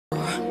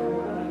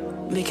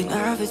making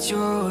of it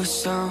yours.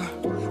 So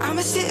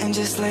I'ma sit and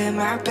just lay in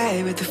my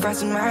bed with the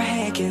frost in my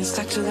hand, getting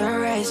stuck to the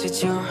race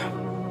with you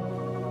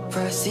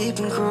for a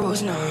sleeping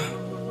cruise. No,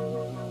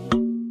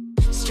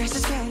 stress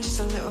is getting just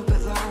a little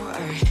bit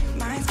lower,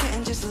 mine's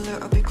getting just a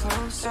little bit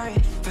closer.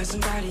 Find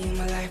somebody in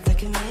my life that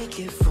can make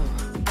it for.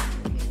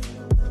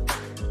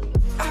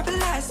 I'll be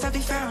lost, I'll be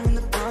found in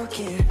the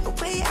broken,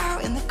 way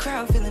out in the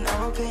crowd feeling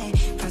open.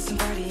 Find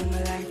somebody in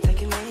my life that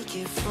can make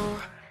it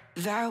for.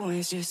 That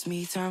one's just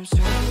me times two.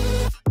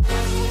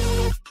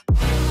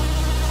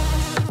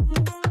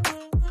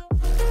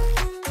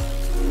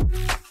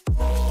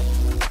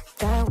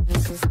 That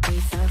one's just me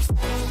times two.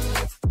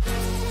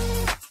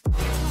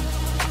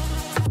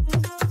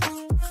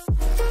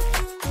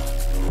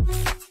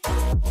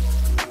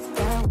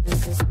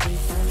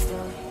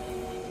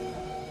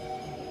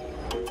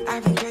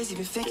 I've been crazy,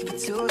 been faking for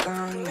too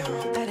long now.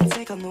 Let it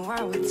take on the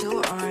world with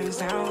two arms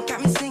now.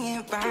 Got me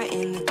singing right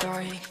in the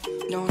dark.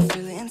 No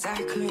feelings I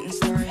couldn't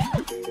store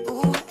it.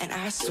 Ooh, and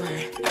I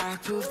swear I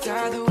proved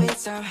all the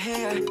ways I'm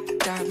here.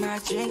 Got my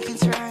drink and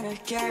trying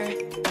to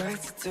get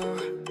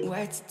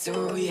what to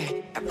do, yeah.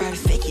 I'm about to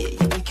fake it,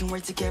 yeah, we can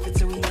work together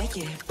till we make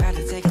it. About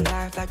to take a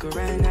life like we're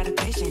running out of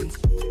patience.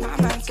 My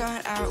mind's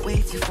gone out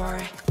way too far.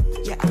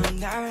 Yeah, I'm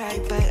not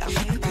right, but I'm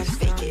here. About to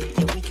fake it,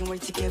 yeah, we can work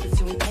together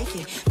till we make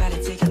it. About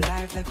to take a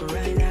life like we're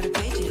running out of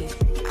pages.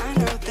 I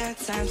know that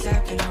times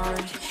have been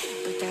hard,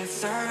 but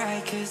that's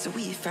alright, cause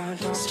we found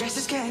hope. Stress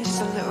is getting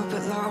just a little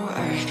bit lower,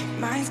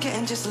 mine's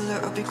getting just a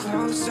little bit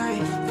closer.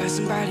 Find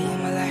somebody in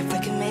my life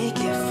that can make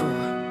it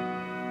through.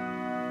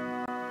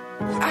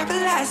 I'll be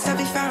lost, I'll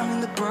be found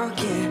in the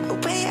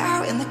broken, way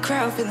out in the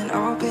crowd feeling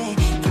open.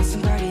 Find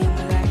somebody in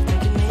my life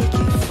that can make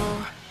it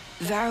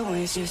through. That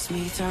one's just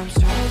me times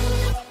two.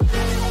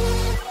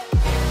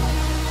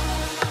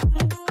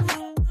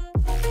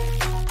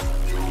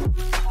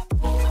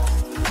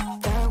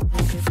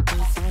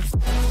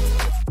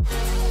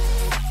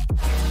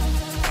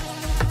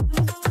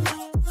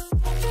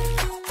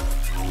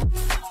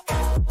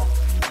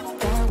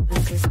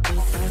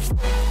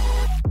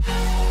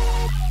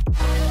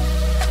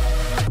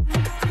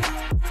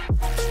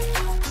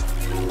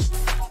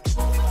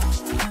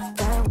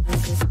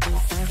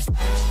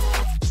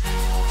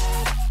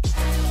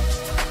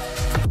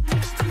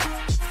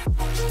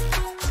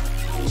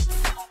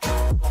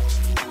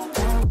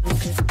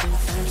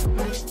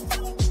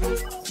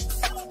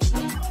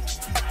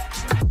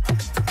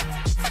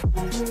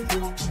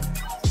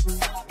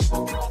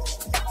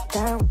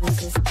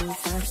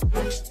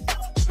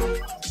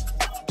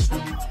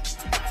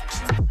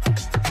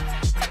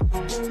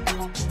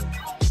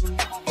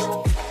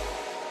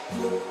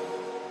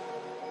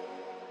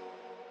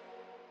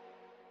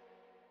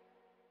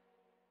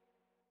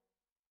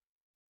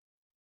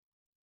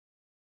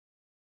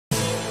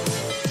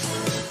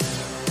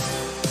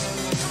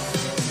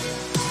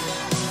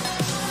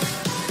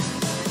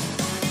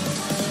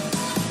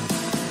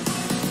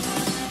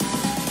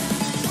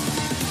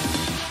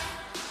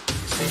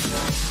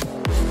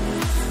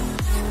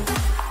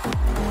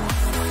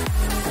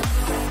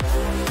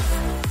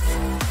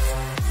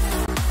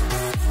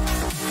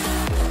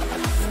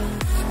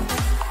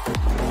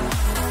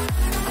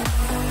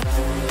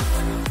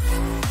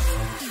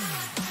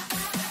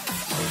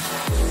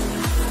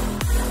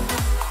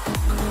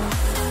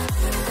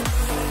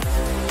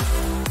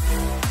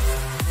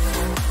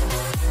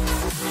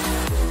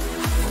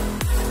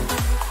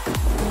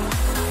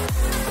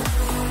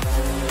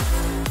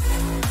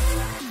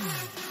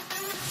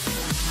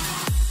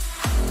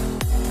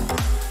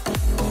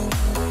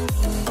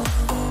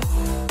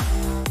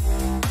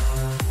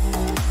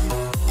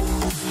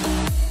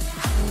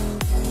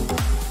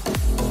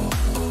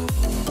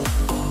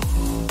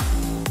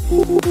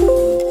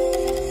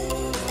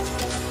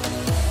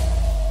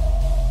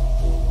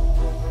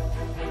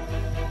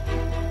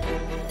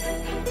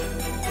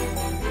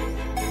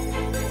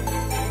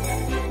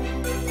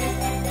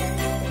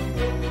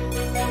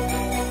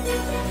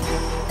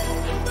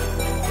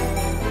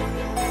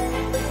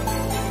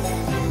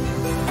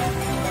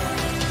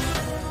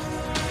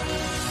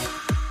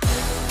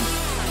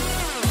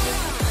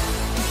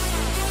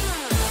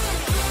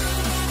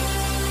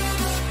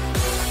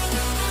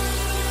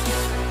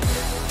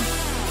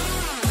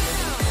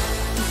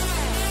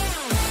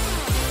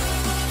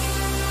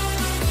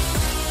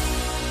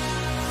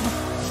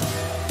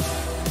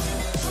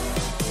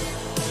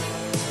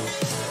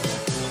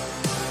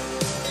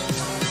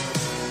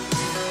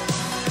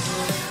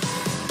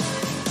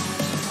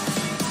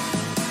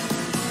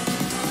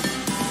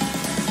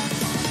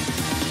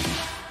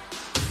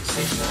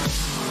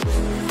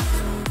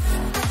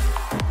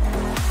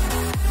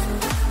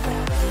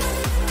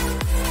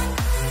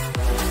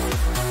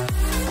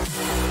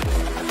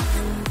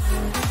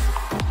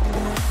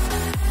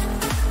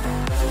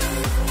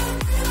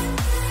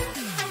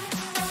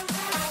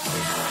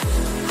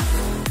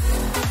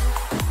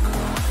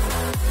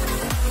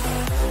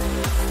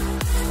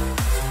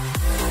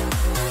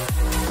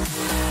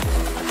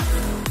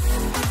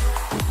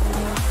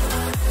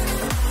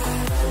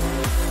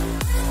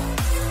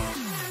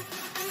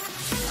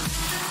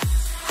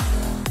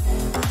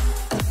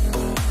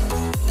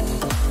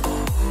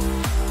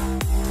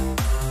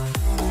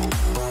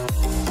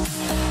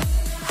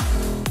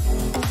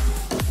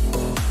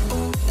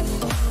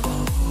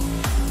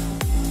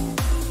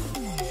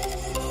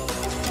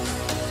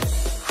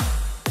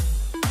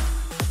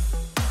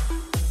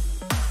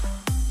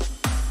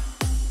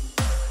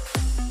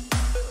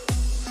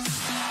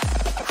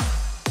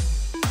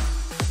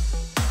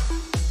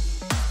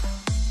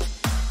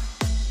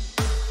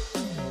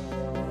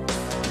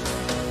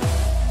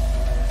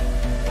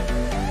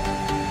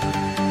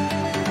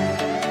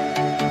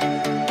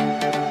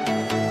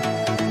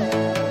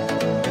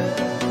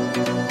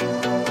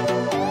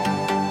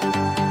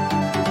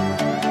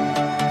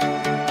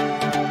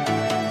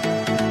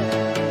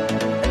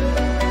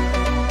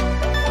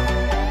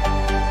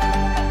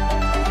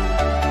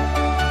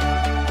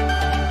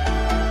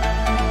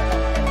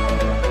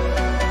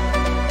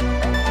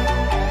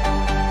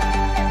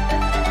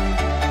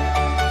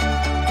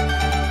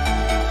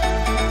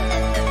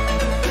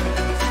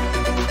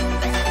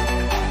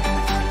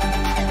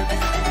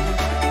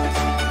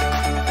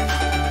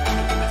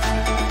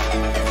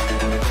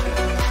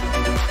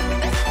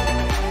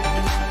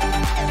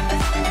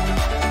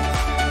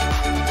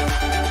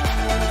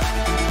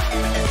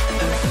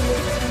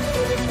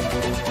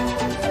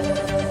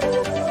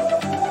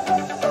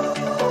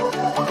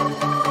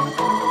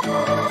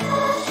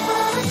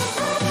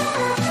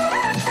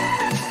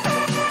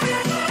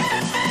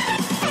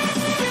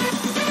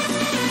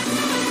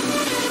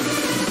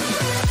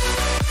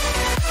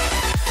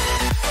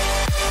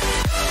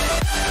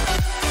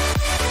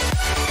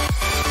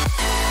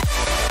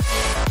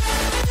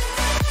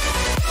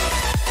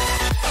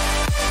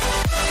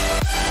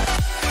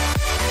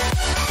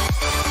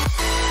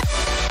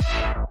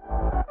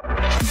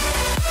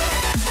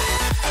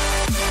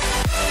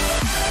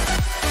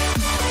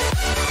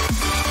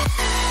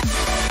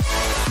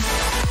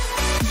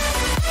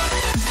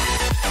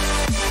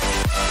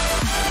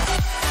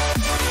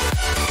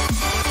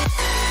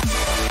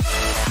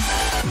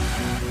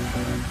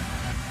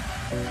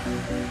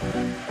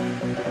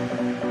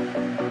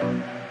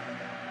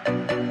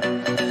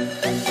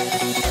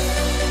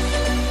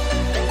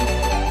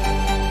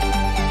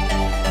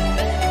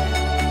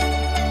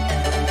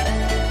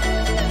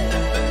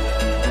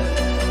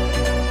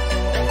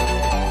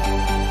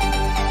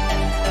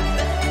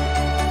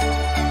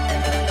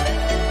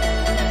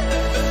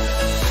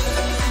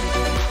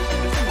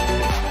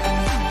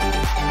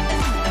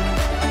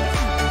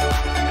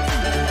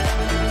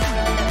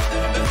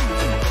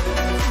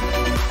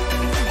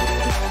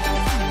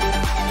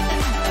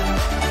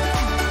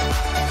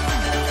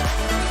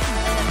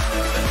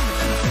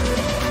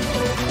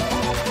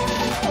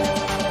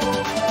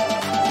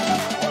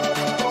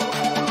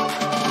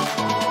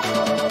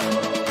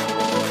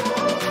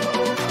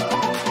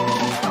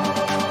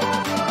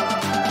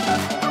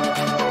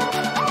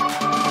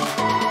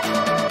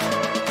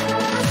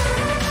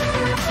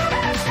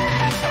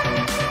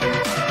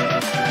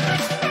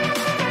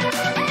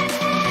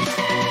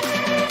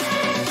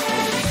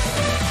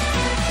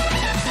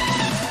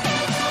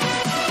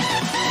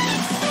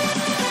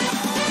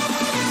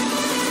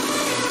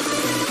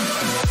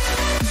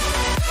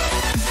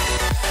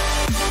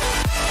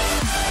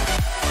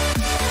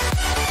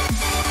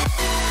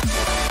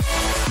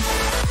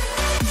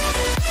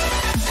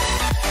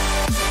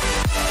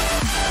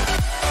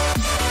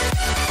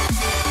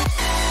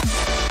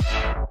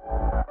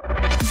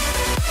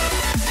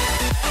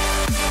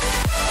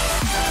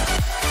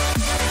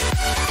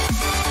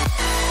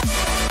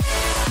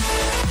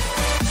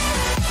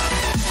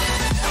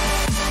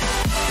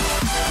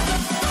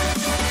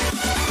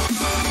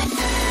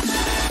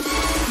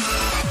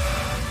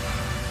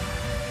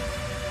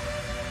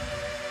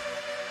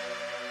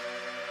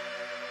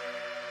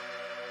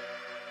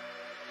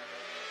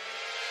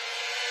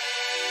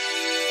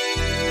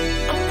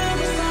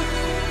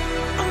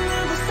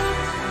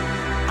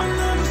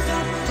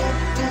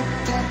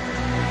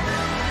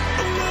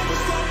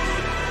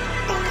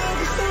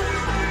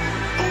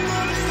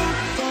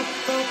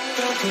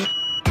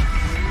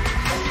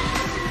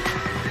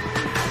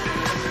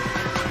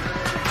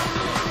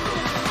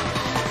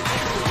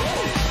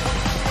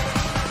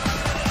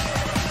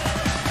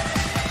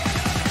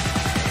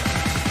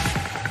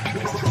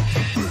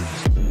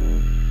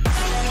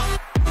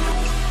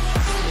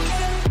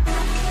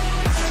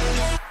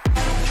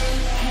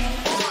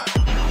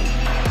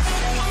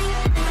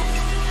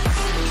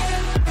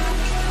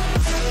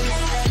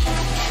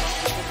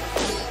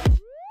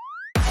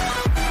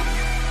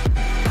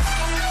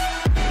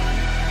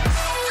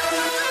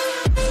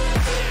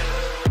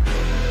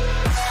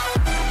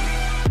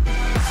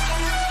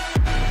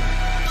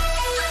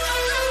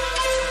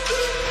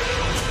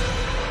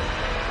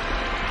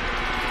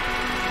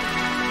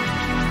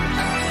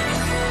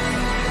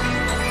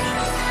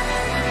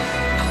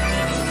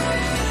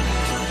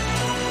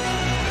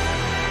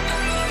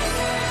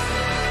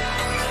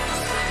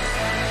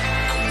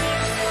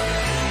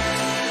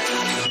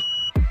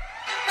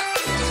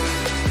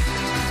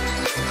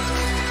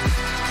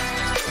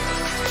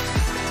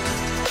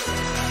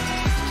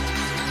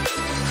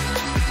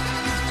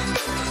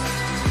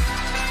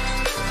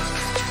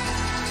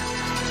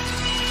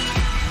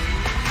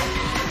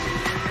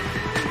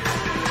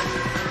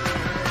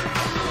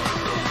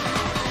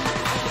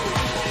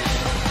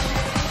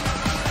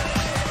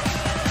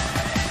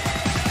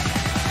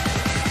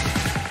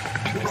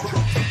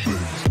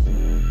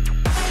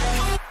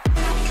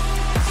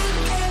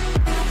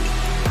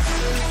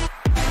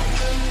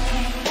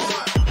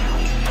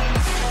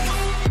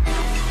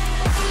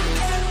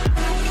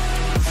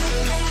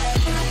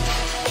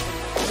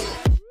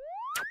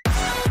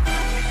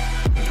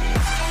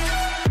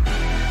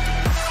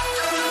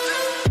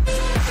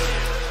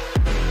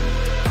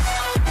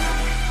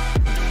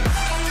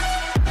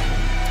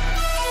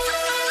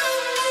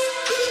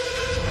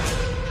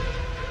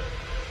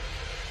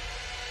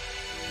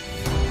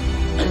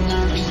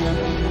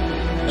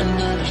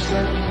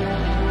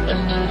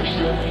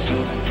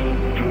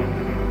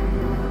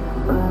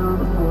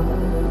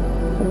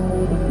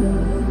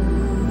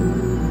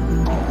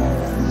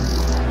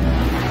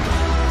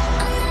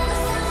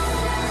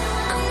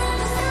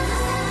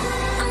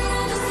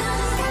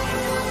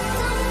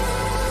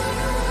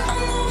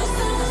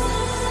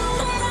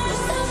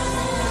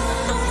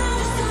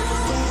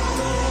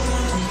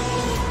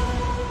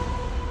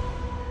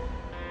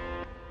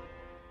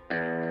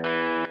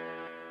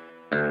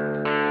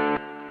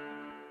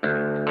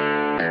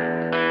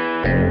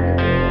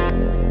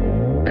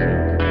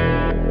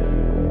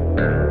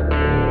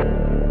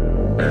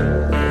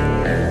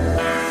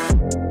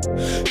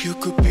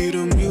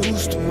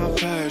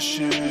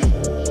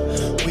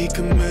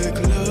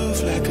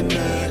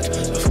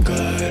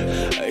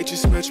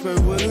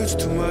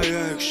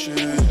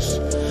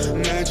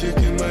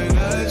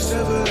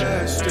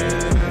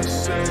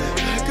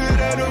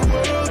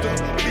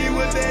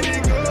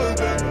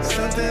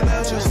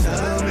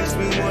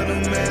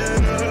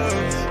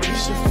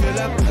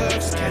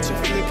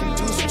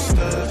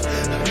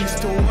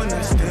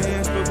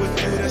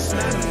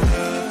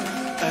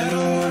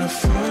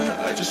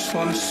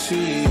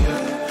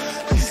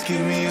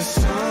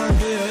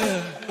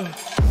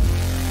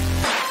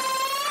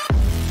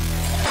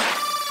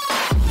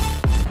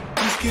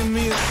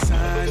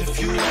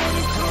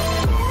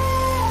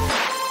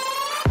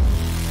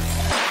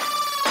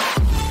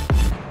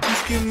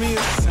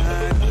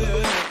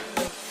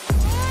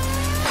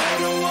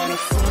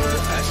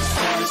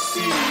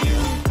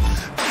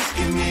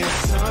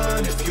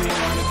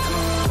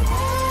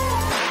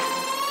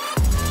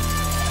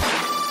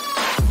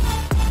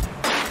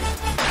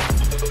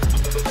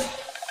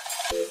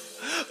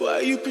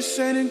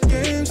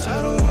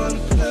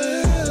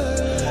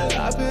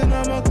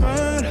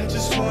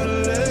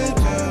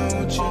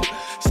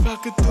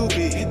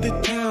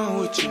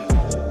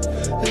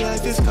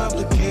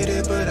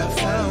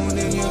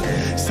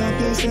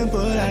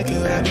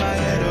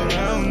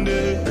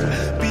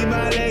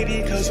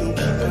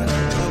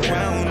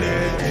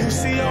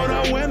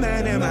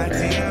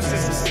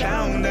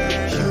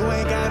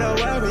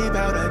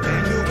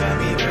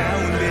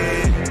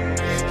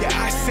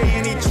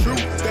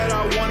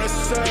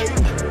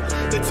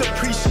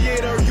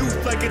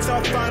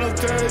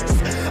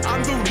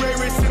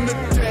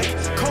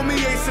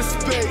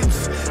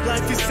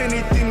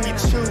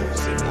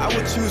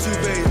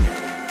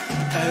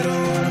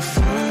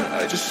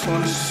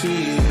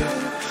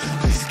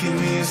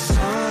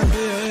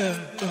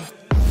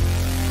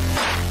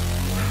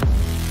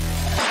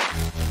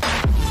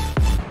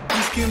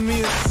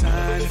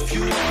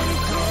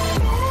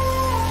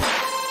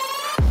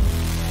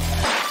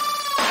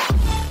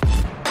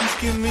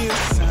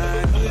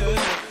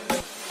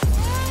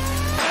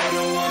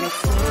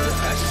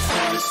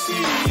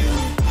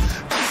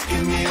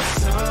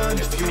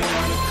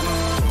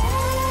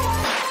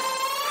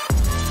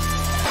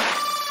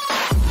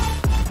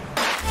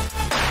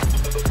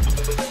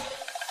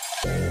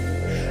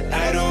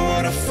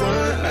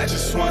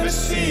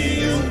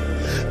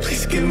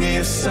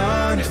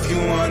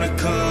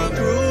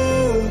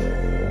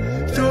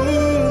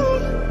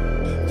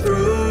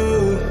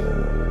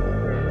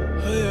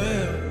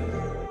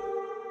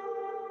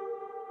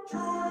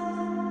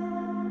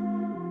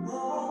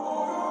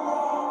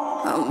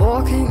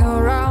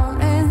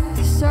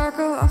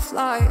 of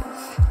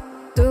life,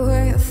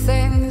 doing the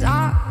things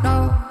I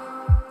know,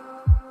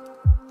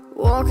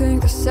 walking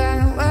the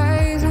same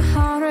ways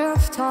 100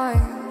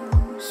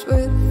 times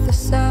with the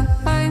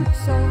same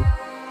soul.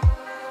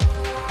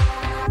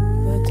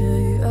 But do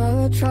you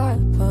ever try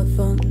to path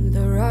on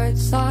the right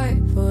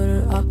side, put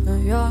it up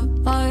in your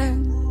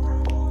mind?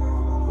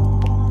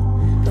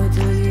 But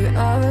do you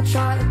ever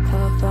try to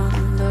path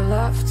on the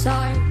left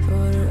side,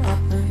 put it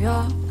up in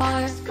your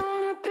mind? It's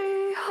gonna be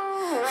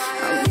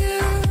alright.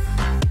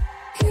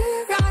 You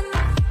run,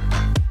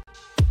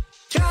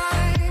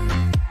 try,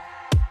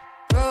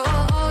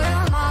 roll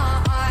your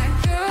mind.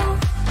 You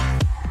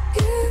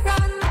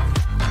run,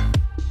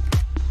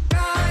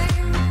 try,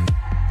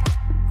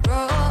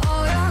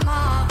 roll your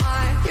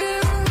mind. You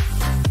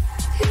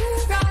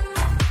run,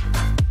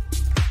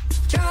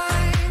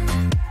 try,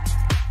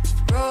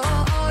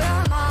 roll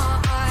your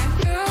mind.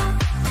 You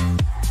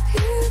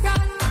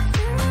run,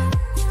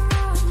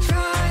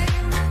 try,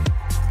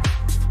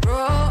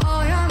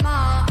 roll your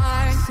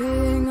mind.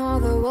 Seeing all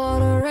the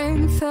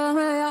watering fill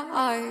your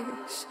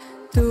eyes,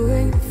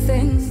 doing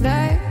things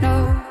they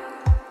know,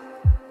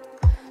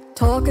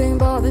 talking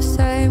about the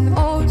same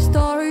old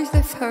stories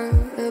they've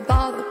heard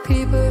about the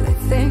people they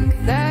think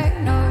they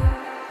know.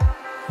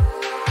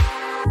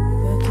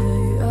 But do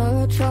you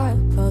ever try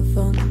to path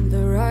on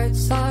the right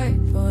side,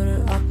 put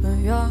it up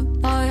in your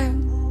mind?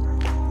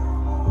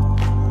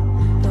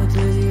 But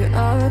do you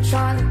ever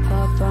try to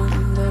path on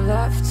the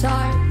left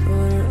side,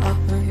 put it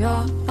up in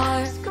your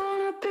mind? It's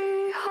gonna be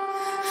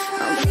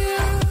hard.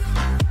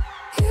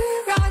 You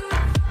run,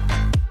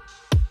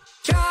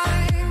 try,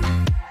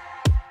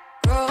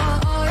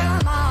 roll your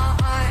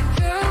mind.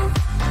 You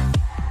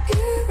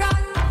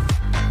run,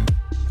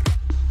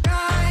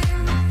 try,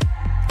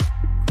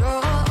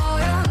 roll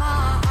your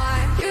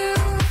mind. You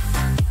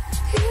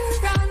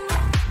run,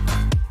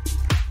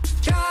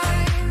 try,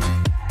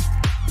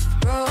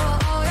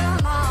 roll your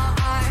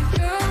mind.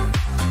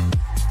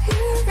 You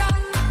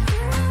run,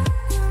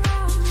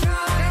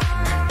 try,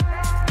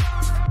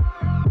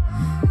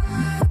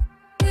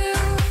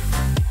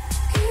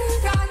 you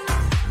run,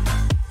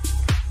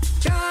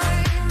 try,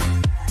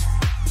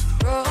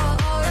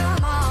 roll your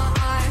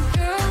mind.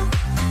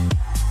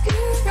 You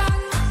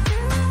run,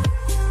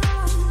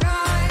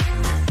 try,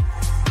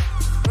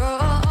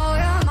 roll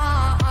your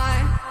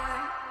mind.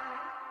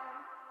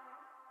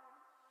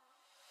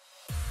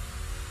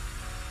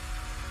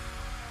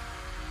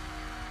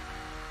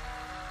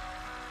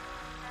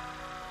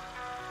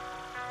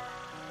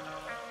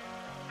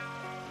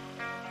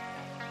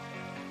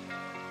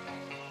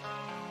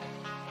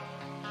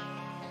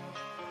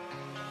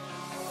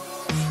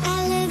 I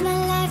live my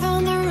life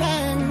on the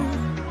run.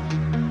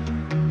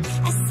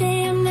 I say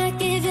I'm not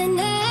giving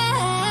up.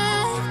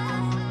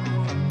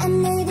 I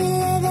may be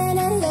living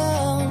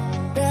alone,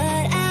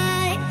 but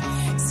I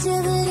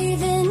still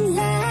believe in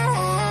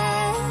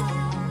love.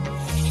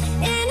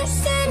 In a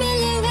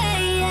similar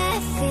way, I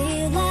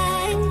feel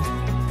like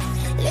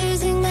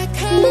losing my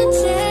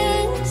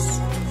conscience,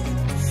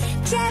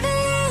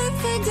 traveling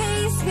for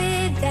days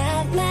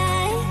without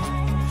my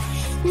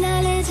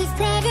knowledge of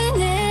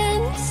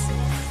provenance.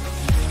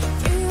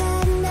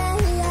 Throughout my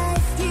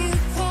life, you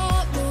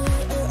called me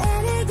a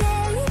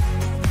renegade.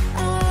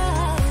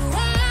 Oh,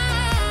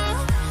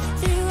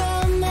 through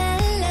all my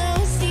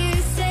lows, you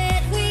said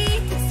we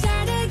could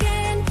start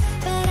again.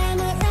 But I'm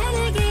a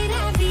renegade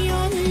of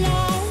your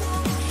love.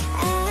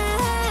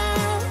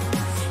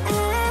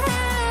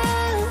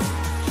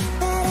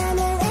 But I'm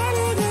a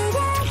renegade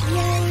of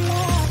your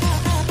love.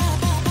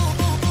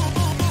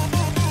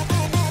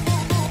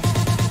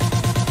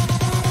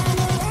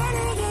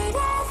 Renegade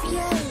of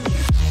your love.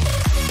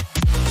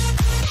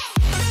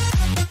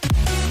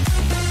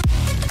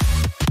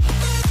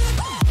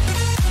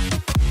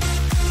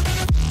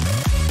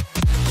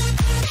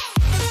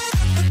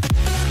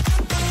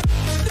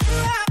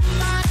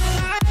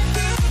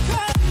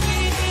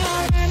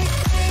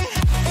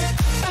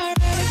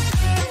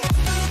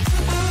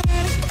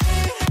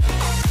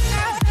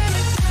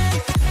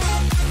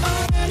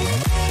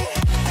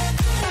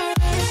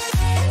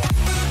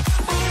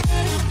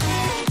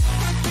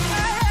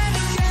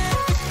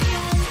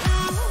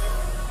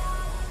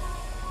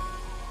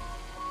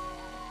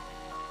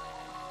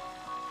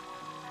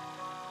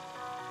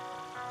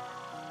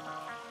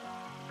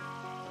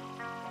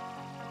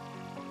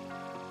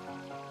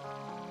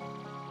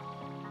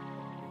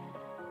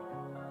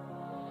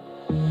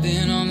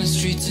 Been on the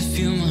streets a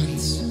few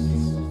months.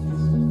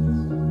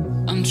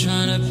 I'm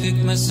trying to pick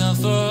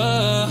myself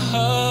up.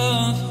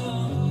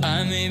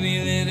 I may be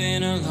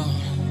living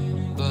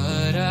alone,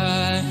 but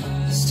I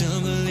still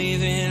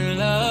believe in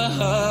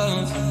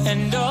love.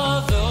 And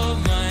although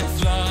my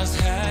flaws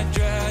had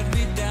dragged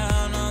me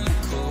down on the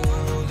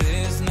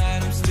coldest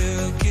night, I'm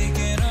still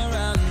kicking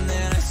around.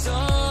 Then I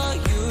saw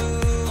you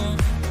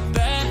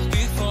back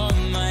before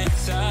my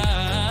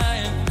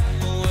time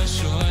was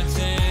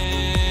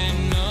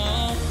shortened.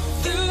 No,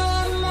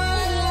 throughout my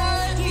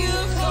life you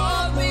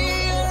called me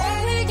a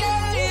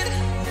renegade.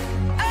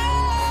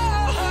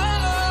 Oh,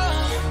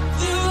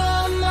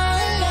 throughout my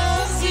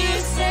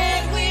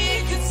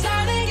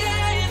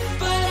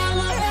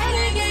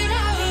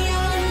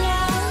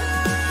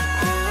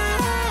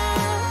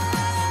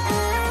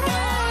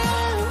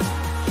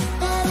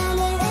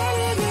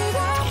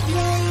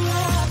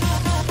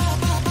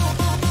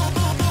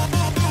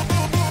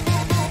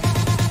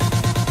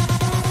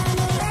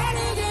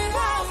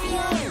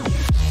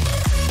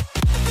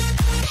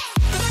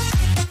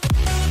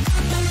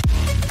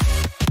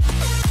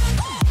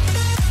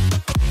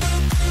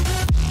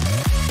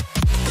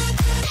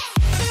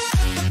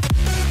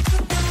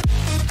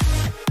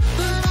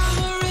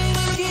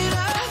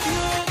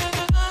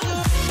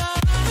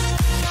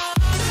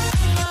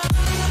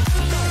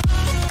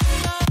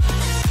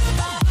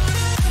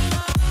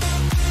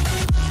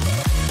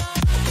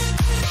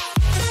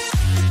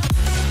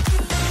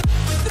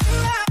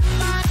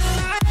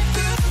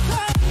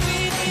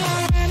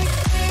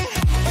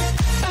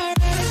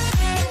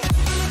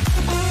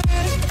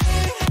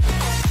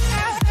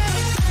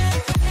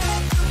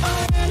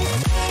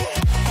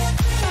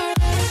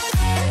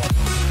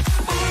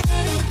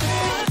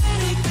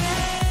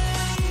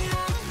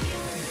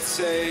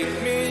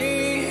Take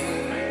me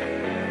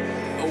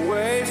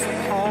away from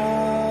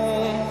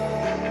home.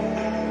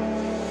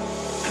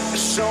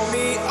 Show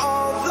me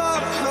all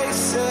the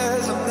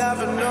places I've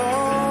never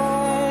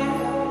known.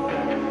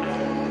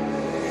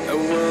 And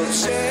we'll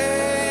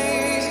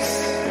chase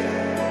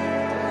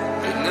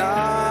the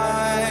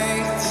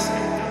night,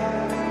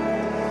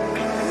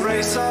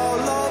 race all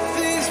of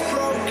these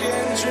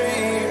broken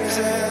dreams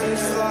and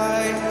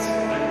flight.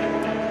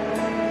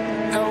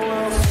 And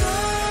we'll fly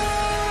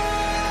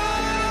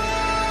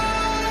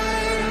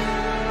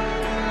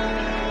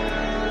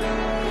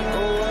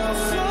away.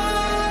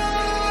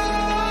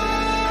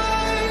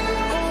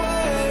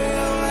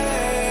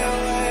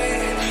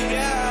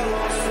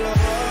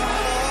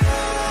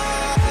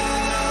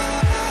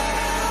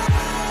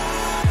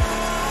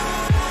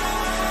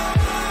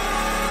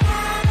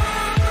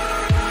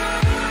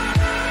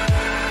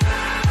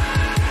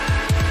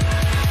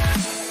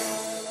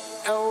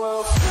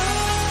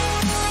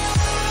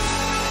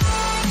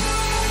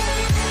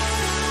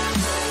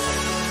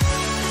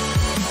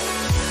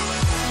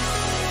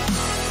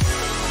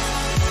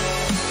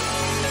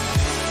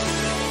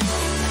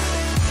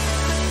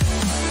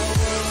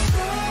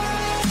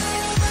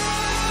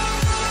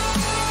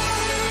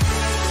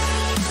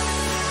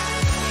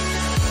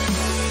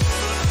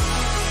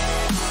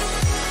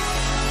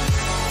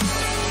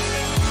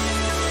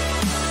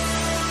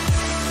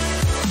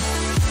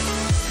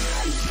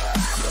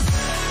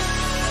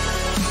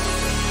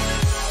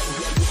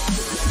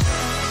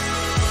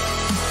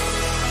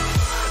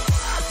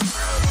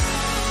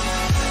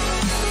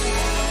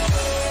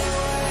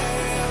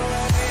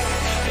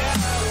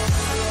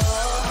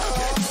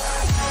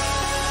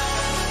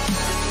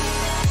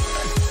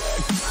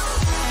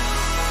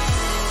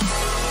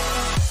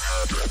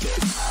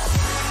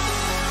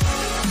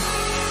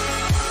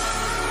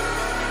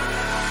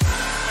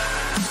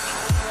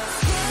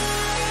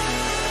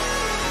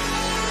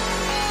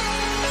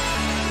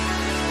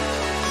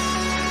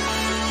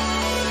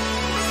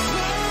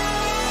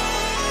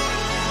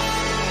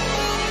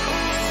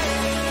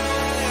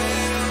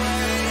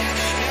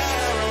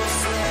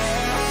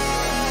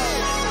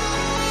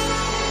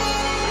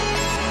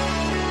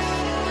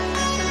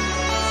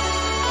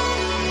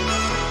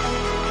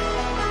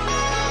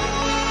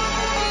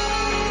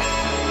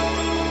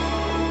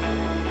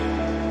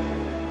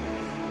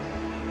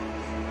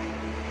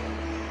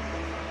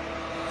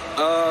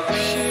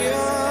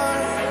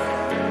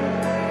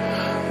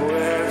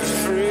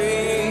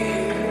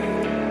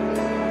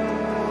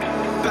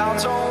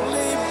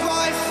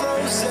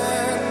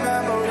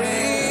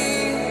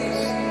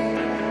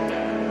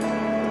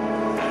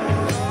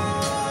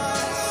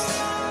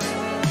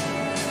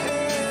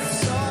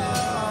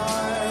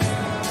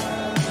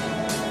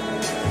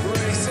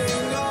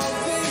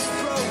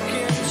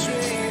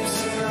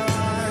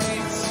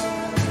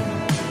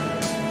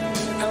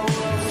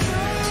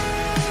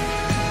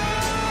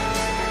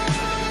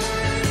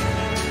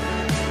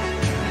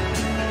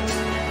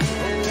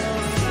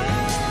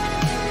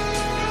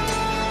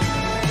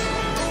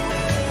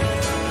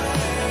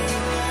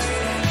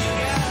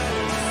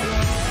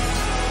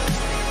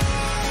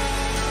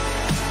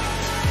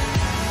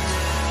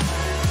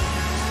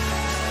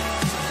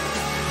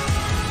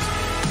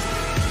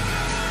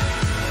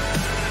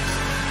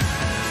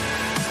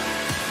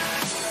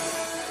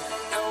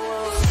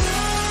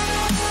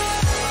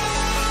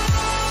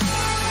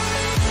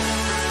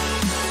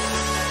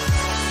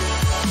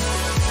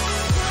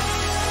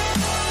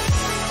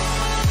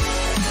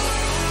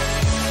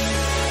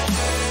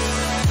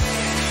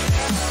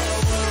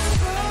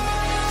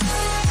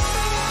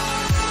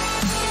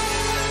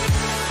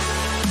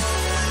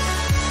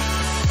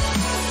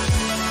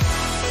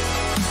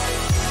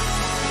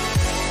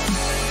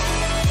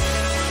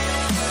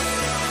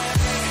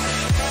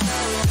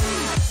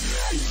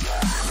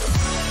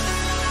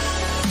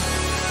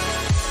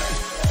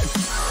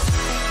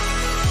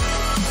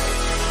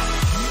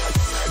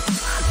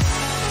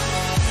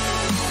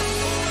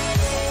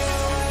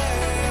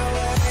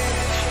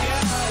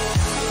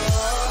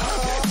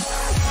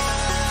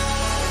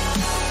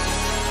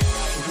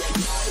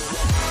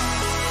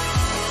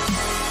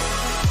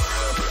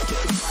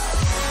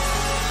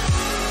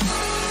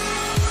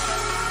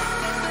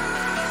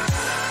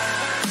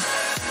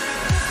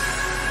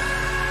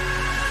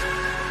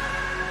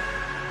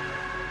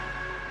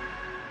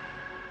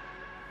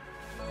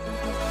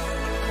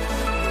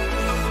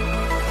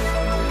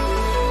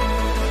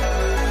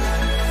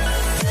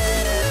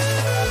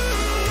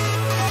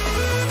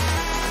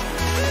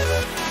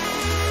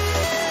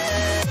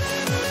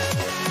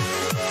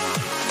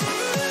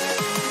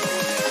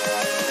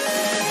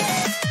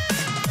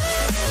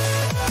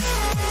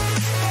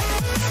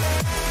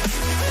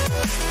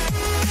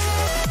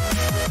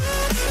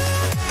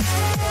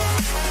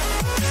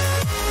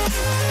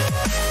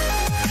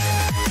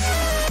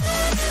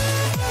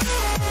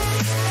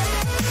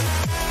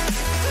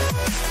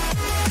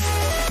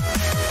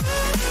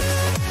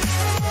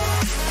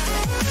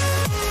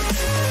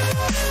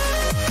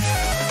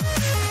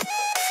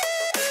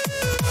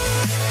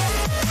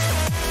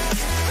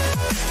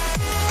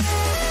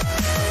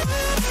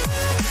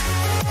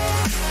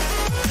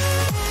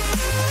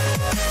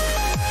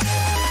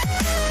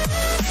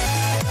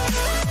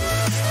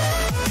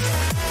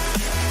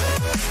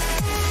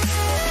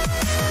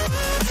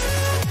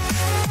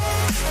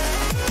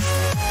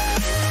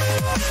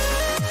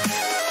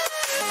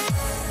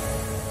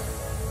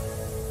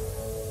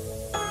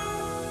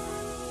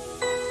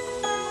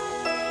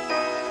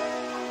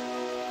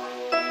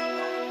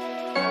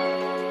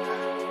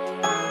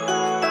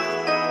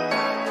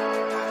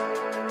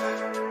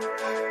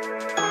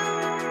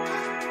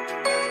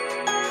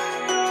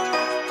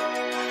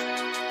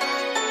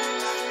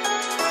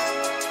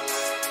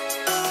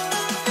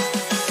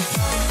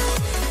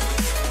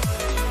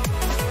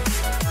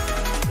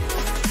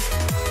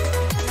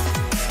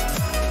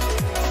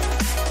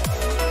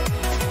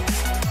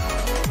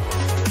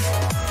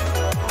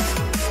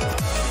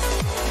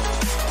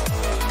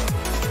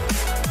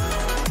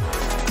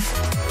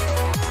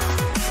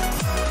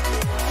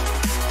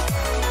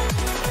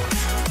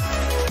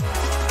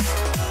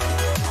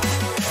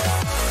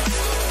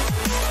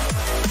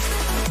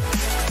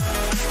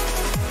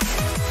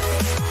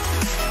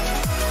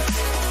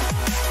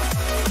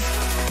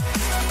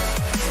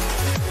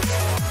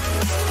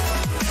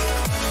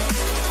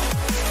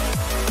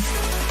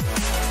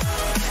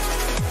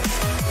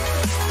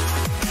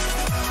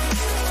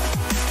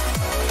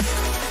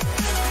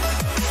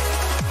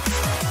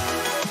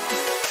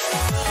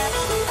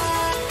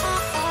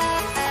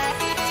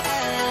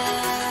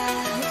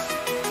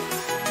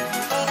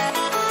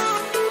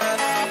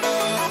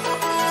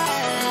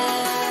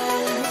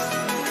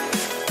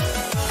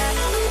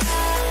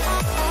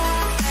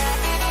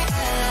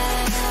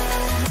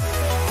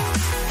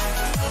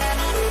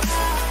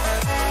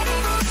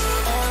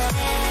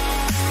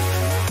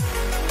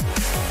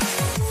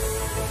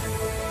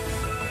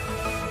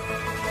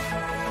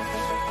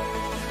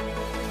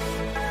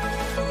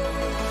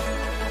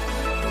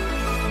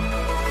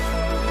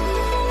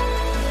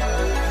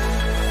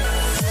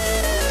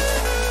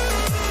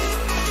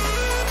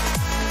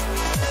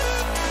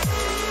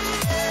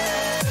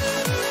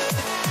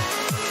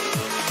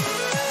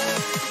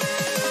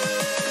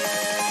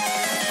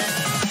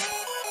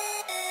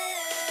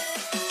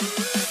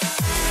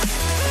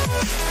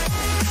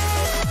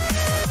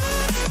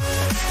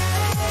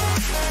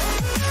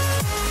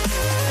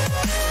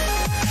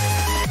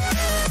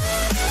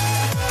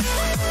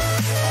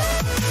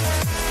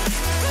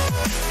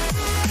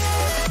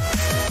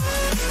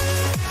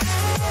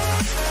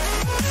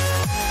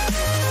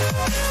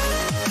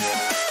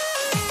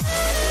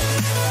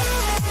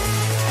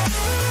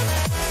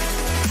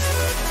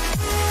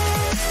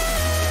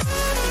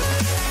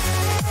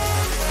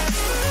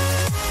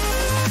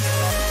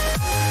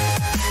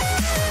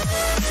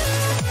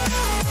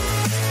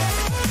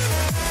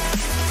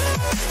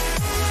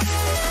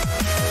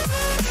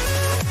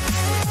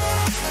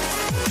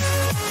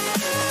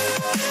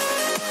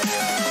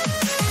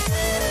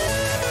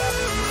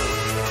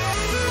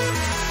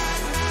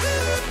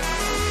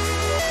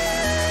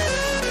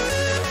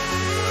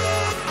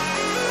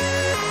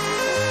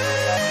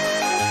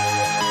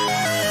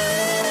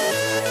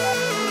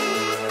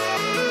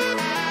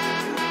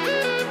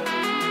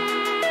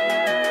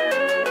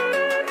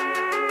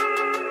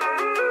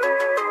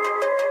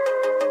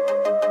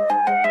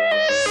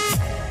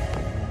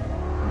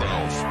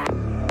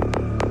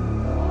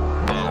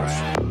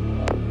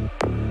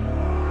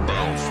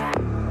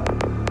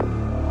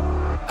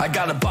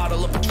 got a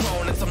bottle of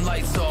Patron and some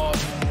lights off.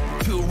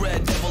 Two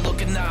red devil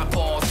looking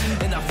eyeballs,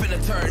 and I'm finna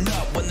turn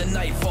up when the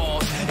night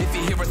falls. If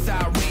you hear a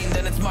siren,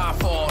 then it's my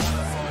fault.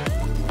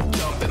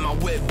 Jump in my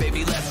whip,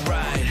 baby, let's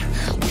ride.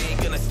 We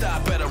ain't gonna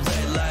stop at a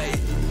red light,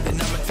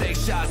 and I'ma take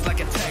shots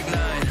like a Tag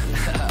 9.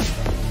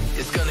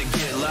 It's gonna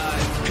get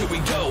live. Here we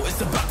go,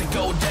 it's about to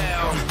go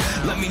down.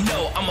 Let me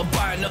know, I'ma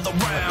buy another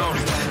round.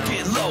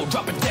 Get low,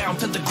 drop it down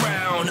to the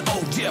ground.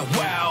 Oh yeah,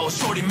 wow,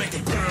 shorty make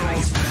it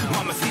bounce.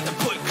 Mama see the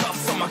put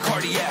cuffs on my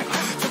cardiac.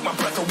 Took my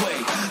breath away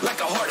like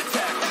a heart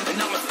attack.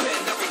 And I'ma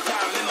spend every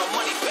dime in my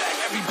money back.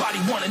 Everybody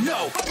wanna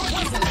know.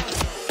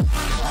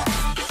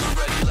 If you're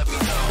ready, let me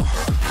know.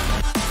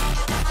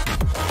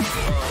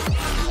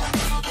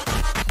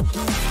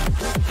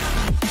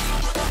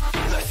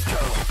 Let's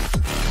go.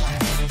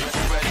 If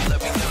you're ready, let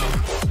me know.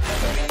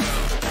 Let me know.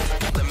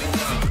 Let me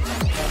know.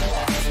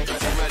 If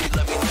you're ready,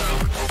 let me know.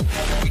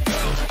 Here we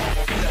go.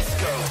 Let's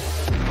go.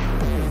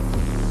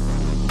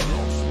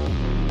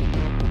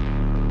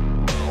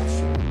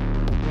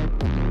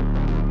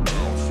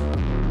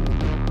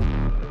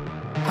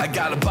 I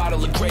got a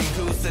bottle of Grey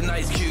Goose and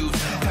ice cubes.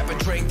 Have a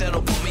drink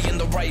that'll put me in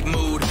the right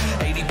mood.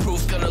 80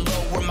 proof's gonna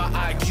lower my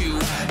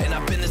IQ. And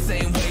I've been the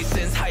same way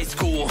since high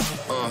school.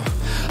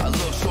 I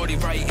look shorty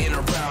right in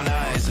her brown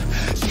eyes.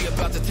 She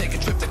about to take a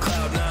trip to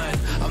Cloud 9.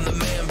 I'm the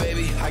man,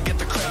 baby, I get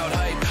the crowd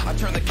hype. I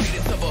turn the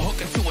cadence of a hook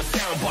into a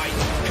soundbite.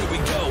 Here we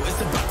go, it's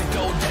about to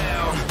go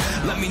down.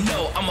 Let me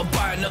know, I'ma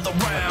buy another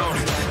round.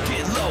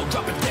 Get low,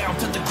 drop it down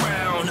to the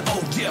ground.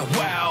 Oh yeah,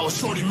 wow,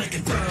 shorty make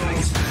it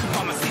bounce.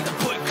 Mama see the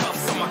put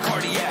cuffs on my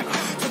cardiac.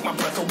 Took my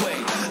breath away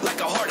like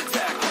a heart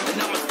attack.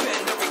 And I'ma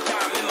spend every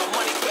dime in my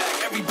money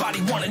back.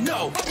 Everybody wanna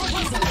know.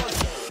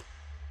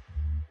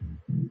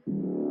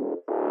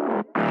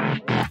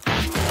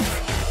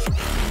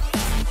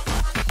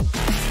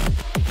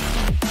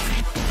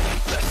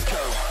 Let's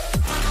go.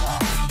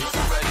 If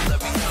you're ready, let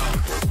me know.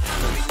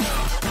 Let me know.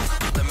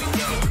 Let me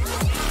know.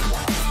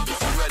 If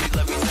you're ready,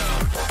 let me know.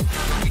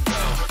 Here we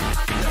go.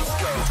 Let's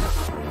go.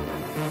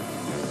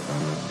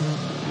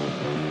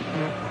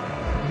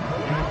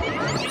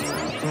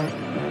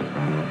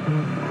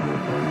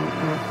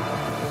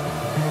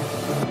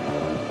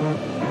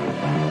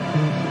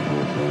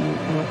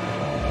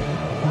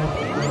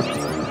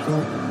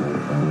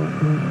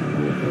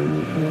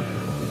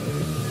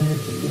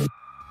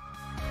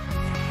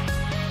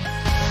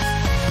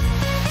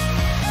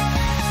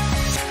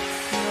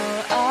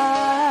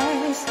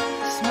 Eyes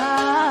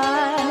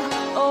smile.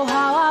 Oh,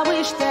 how I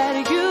wish that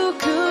you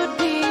could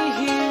be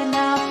here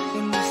now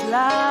in this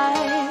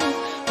life.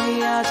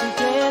 We are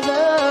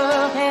together,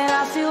 and I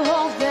still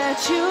hope that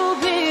you'll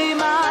be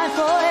mine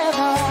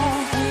forever.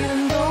 Even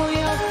though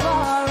you're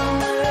far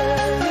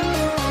away,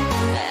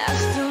 I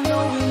still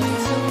know we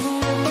need to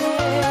move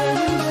in.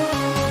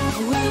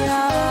 We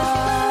are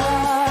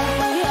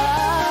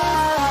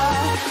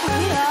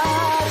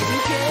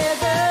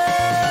together.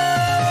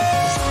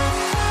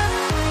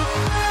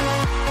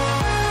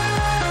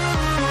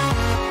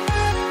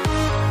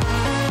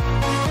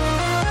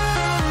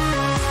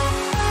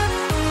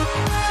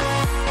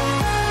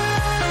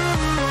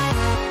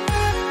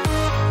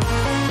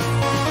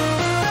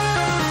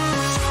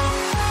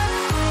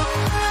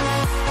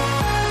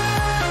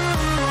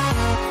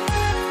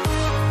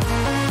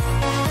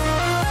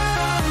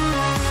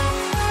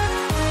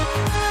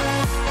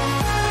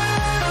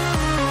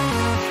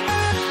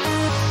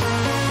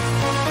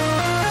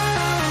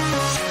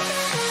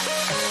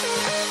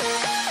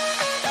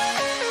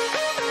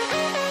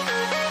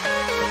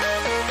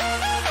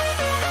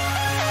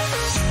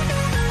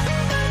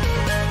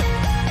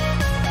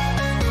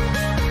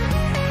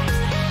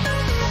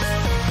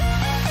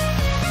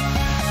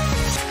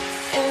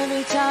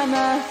 Every time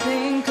I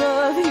think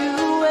of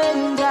you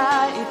and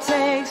it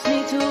takes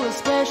me to a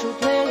special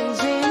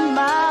place in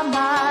my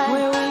mind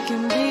where we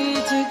can be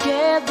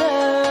together.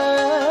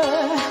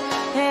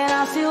 And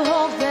I still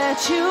hope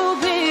that you'll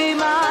be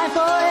mine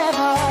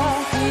forever.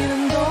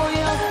 Even though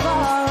you're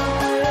far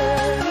away,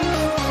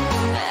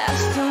 I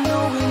still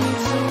know we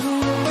need to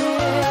move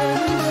in.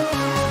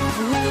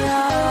 We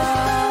are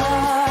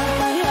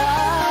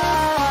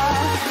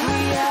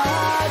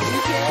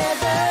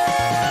together.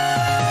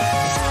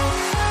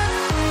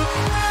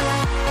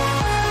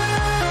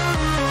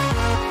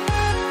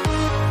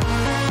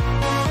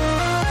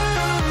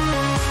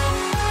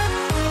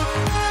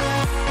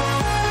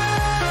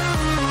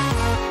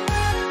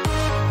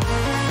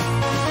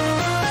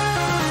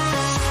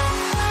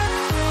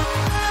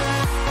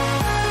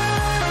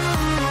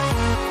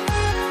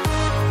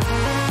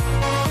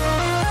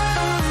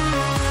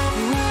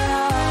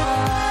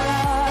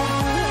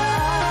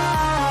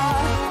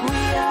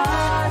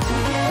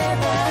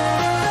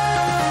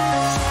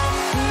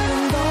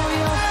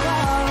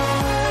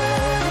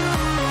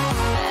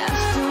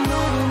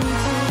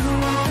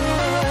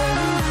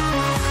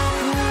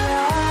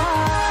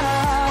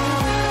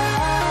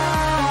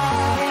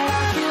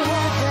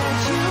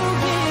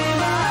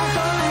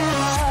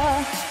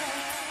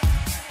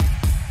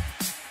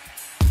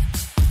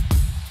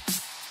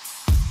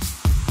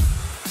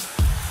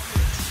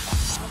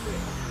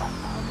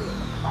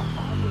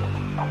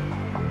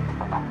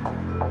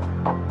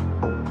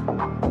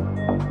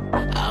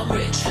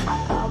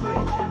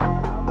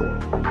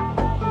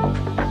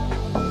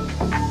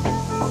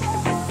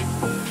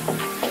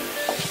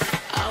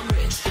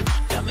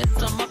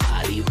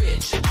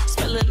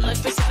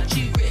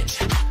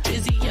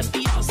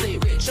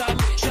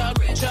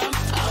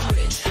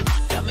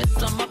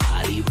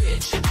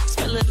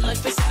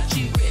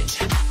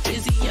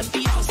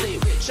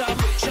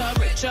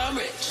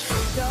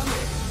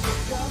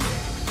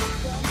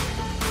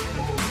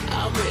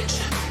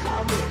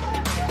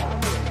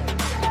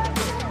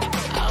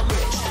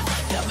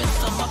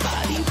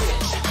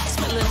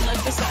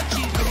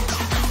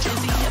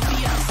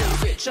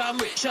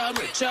 rich, I'm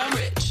rich, I'm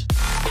rich.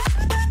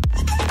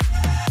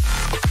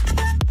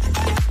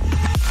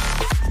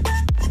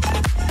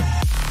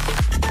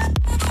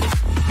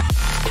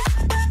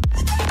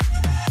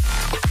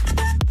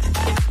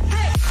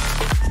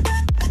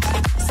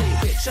 Say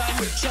rich, I'm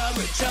rich, I'm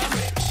rich, I'm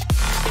rich.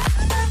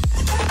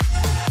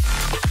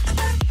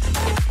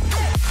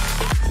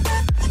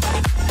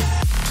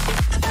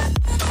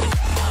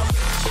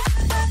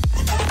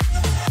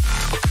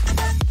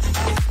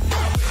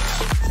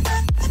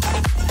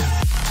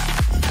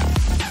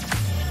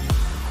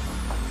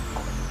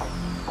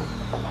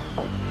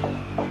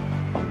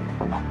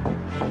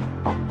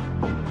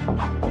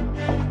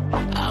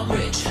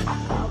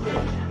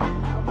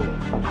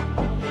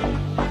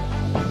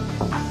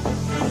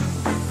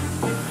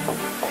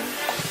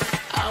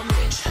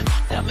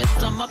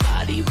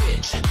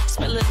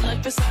 Smelling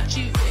like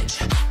Versace rich.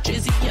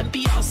 Jay-Z and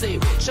Beyonce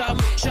rich. I'm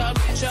rich, I'm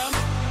rich, I'm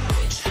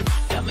rich.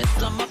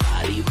 Diamonds on my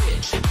body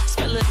rich.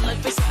 Smelling like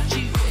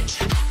Versace rich.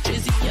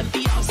 Jay-Z and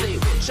Beyonce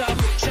rich. I'm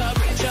rich, I'm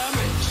rich, I'm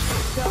rich.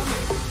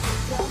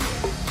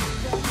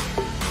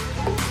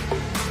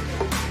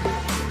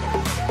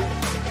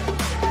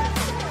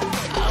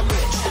 I'm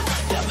rich.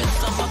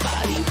 Diamonds on my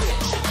body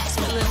rich.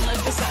 Smelling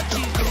like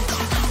Versace rich.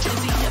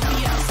 Jay-Z and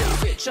Beyonce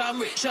rich. I'm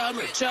rich, I'm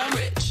rich, I'm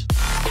rich.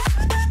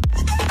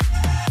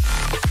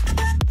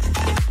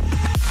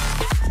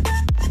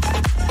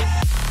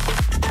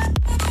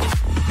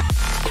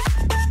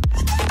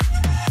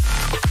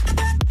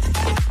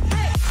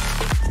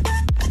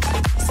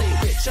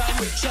 I'm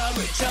rich, I'm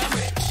rich, I'm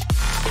rich.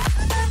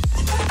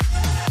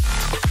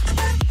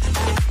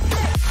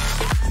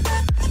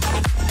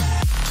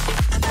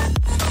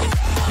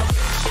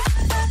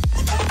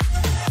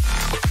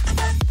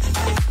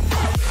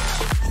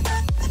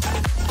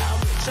 I'm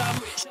rich, I'm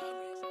rich.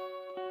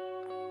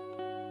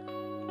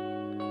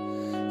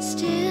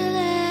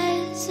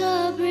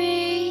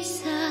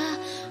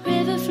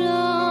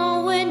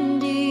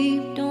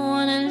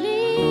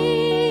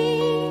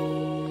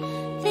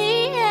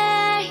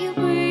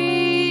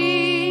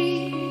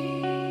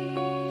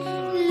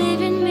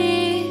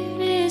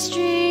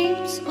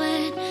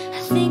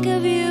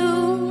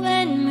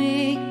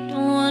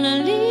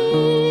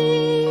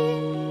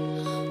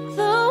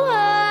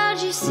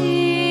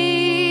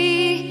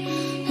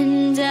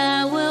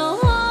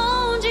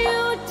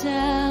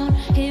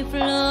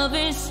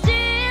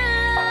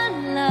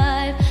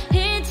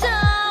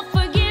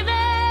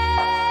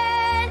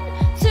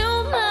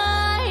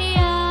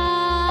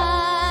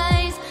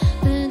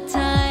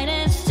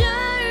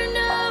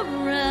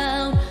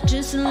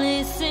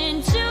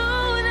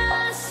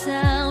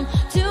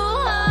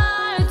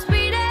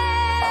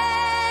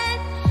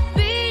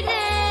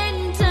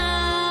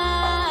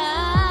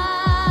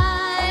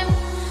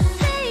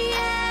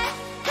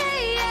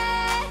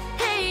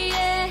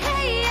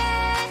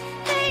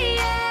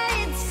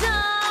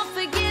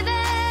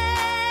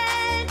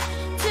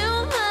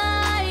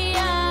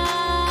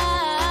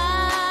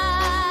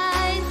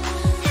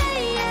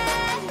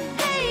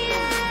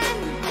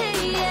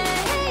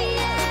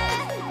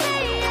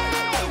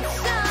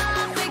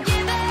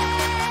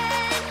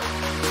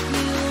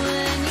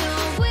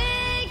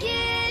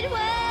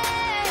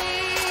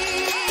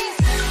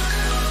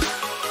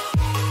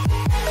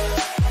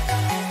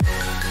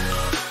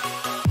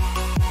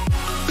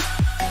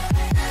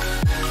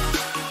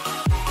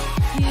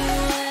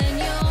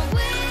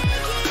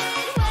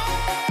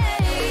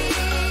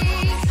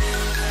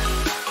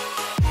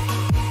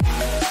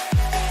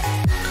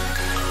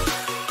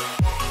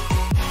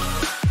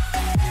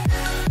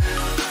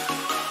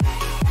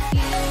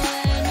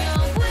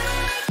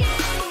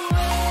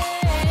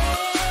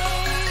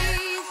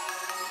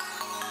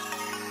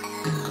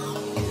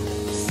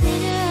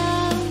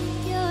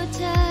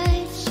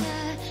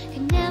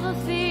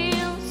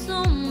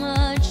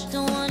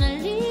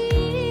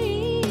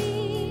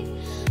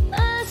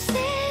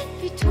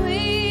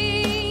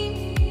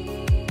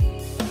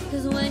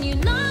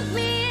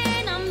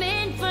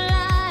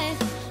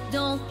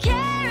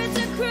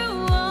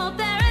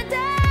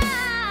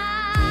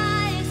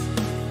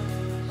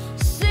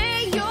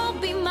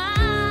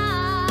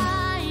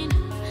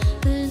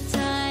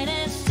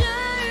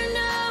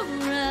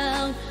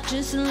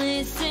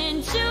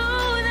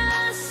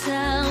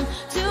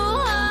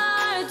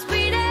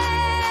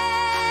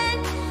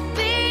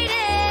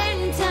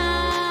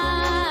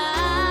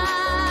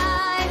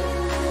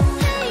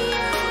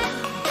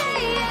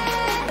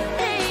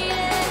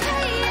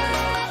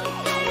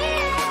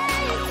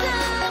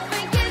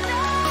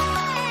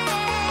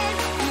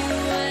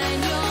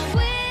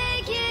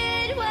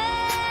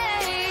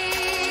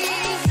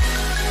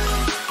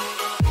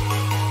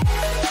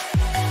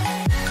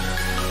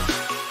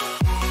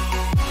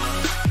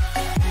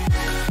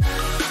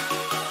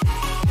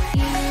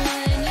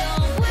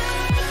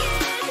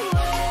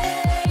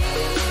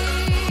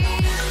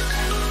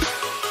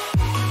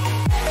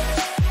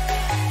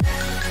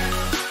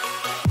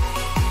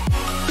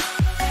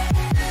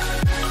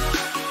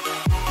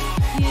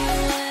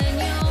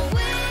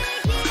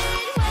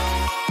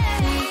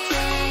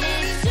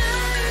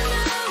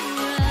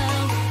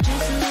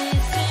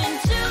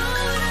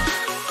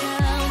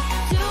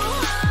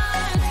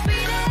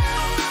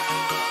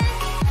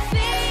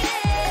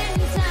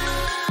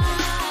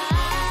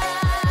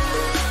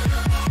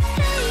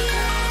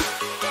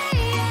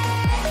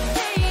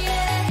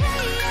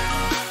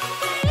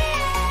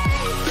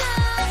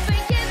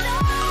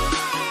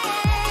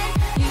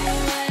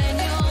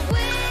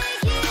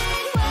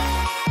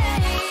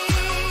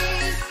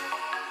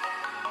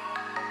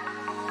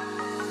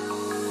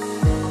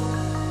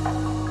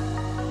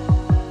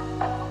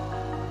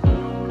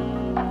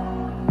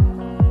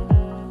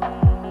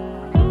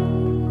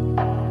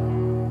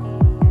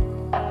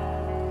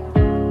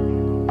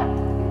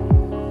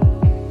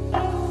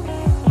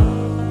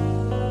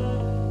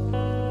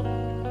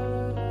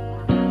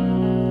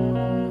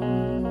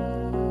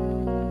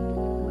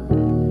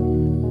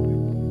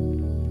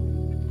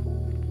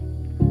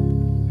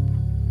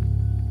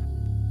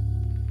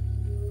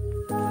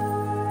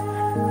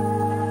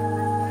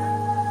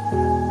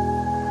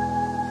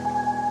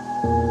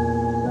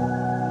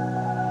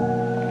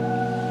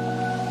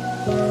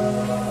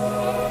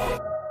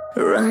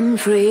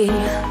 free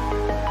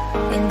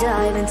and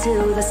dive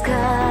into the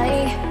sky.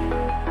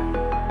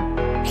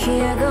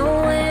 Hear the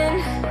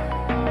wind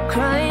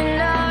crying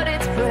out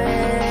its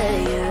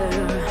prayer.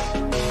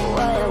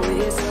 Why are we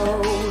so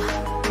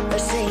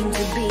ashamed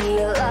to be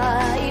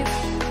alive?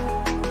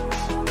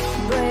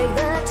 Break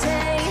the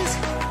chains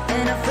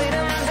and our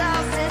freedom's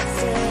ours to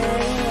take.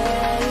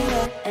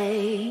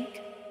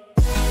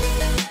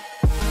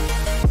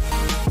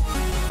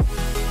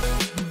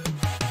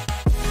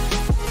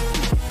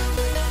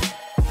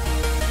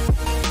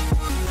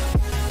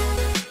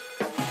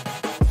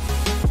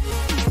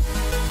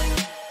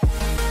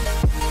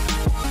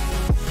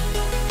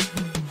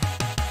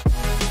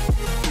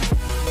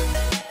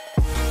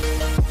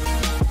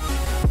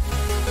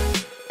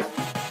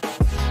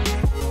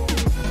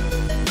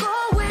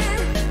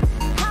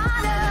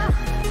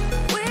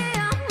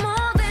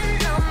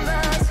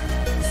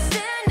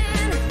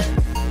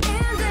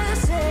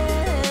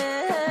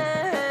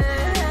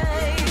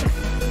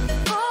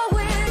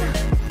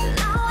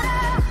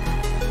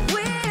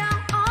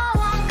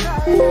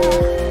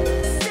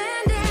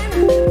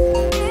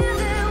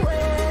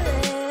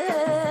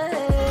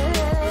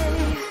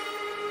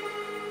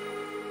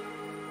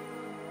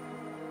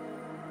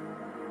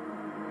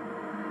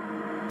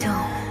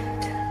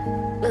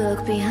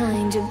 Look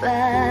behind your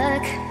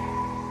back.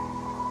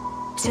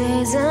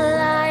 Chase a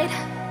light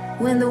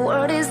when the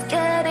world is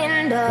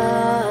getting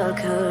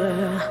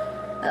darker.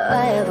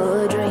 I have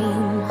a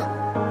dream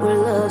where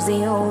love's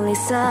the only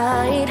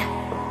side.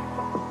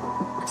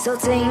 So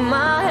take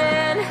my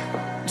hand,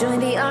 join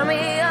the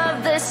army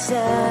of the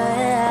shadows.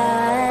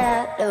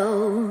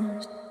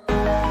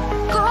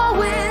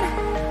 Going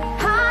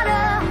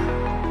harder,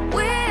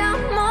 we are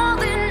more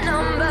than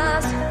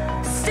numbers.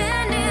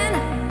 Standing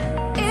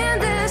in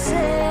this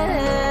shade.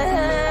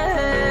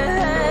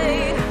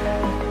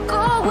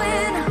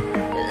 Going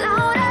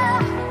louder,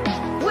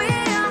 we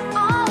are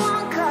all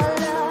one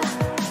color.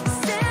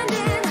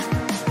 Standing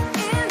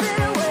in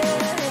their way.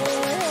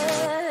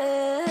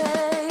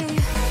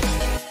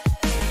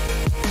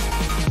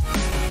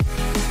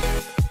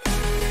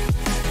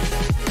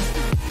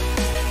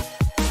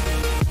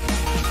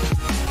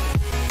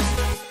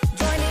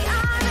 Join the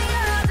army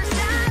of the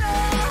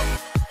shadow.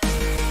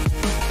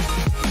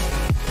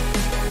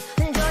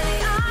 Join the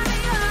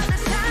army of the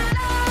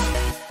shadow.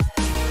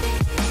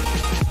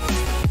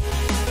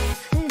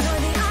 Join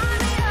the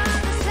army of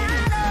the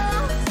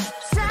shadows.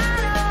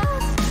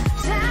 Shadows,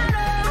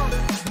 shadows.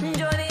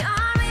 Join the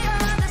army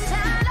of the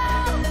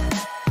shadows.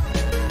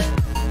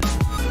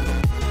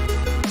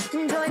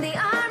 Join the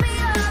army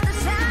of the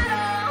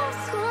shadows.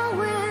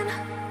 Going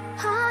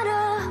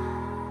harder,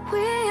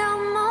 we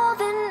are more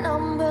than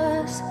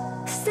numbers.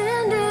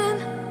 Standing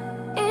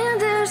in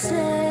their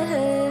shade.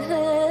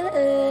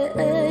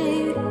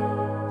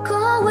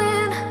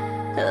 Going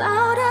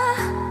louder,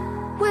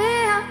 we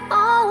are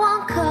all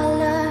one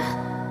color.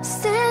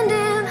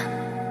 Standing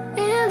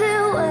in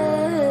their way.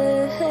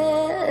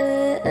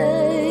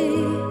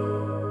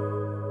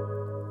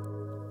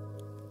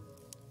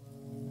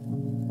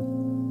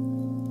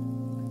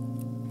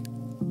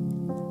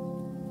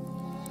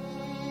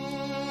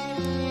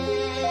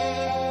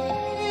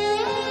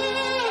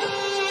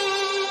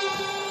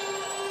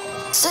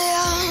 Say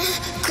I'm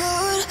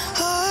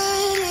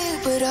good-hearted,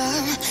 but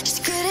I'm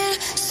just getting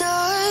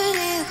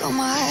started. Got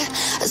my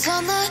eyes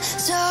on the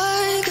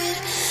target.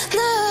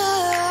 No,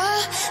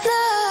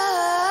 no.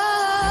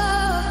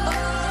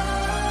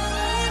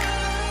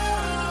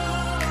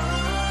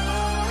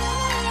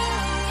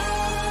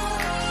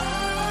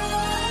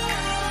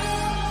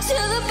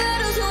 Till the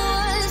battle's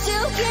won,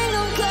 till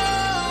kingdom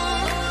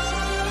come.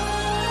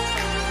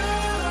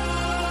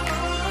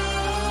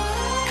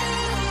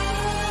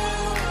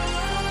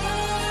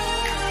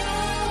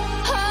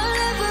 I'll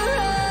never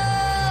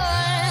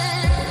run.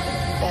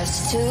 Best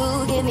to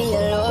give me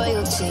your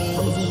loyalty,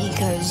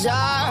 'cause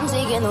I'm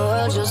taking the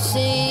world, you'll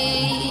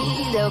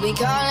see. They'll be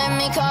calling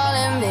me,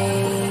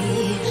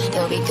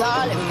 they'll be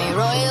calling me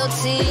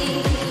royalty.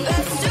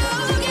 Best to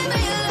give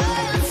me your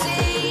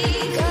loyalty,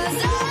 'cause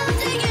I'm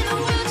taking the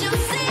world,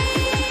 you'll see.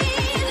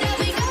 They'll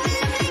be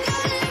calling me,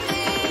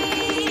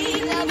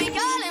 they'll be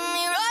calling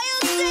me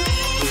royalty.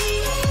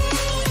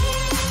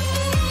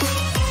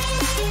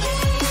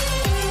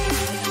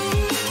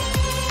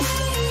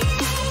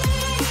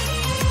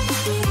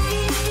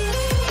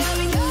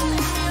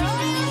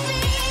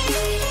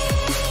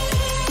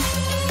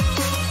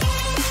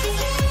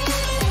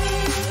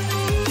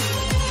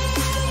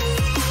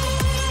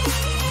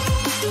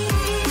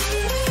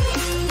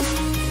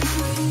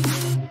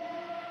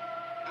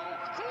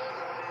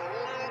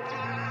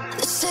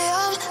 They say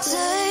I'm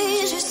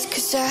dangerous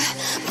 'cause I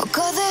broke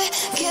all the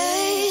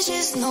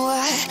cages. No, I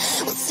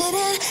won't sit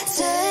and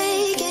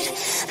take it.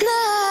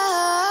 No,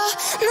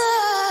 no.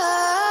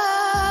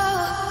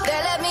 They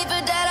left me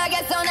for dead, I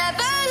guess I'll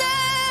never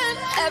learn.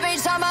 Every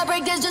time I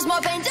break, there's just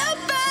more pain to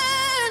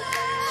burn.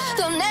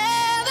 They'll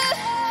never,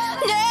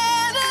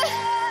 never,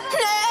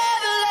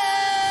 never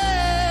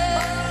learn.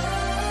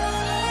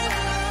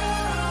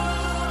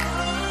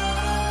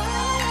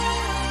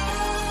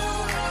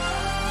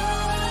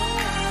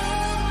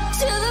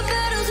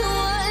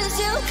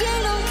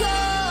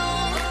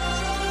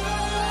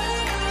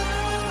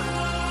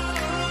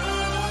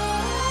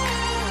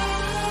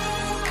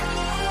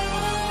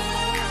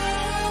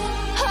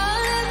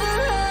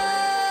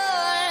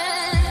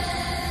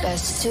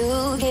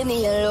 to give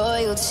me your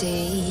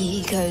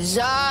loyalty, 'cause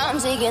I'm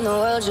taking the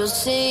world, you'll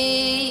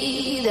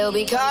see. They'll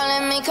be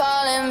calling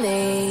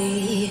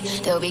me,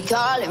 they'll be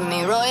calling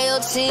me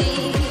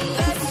royalty.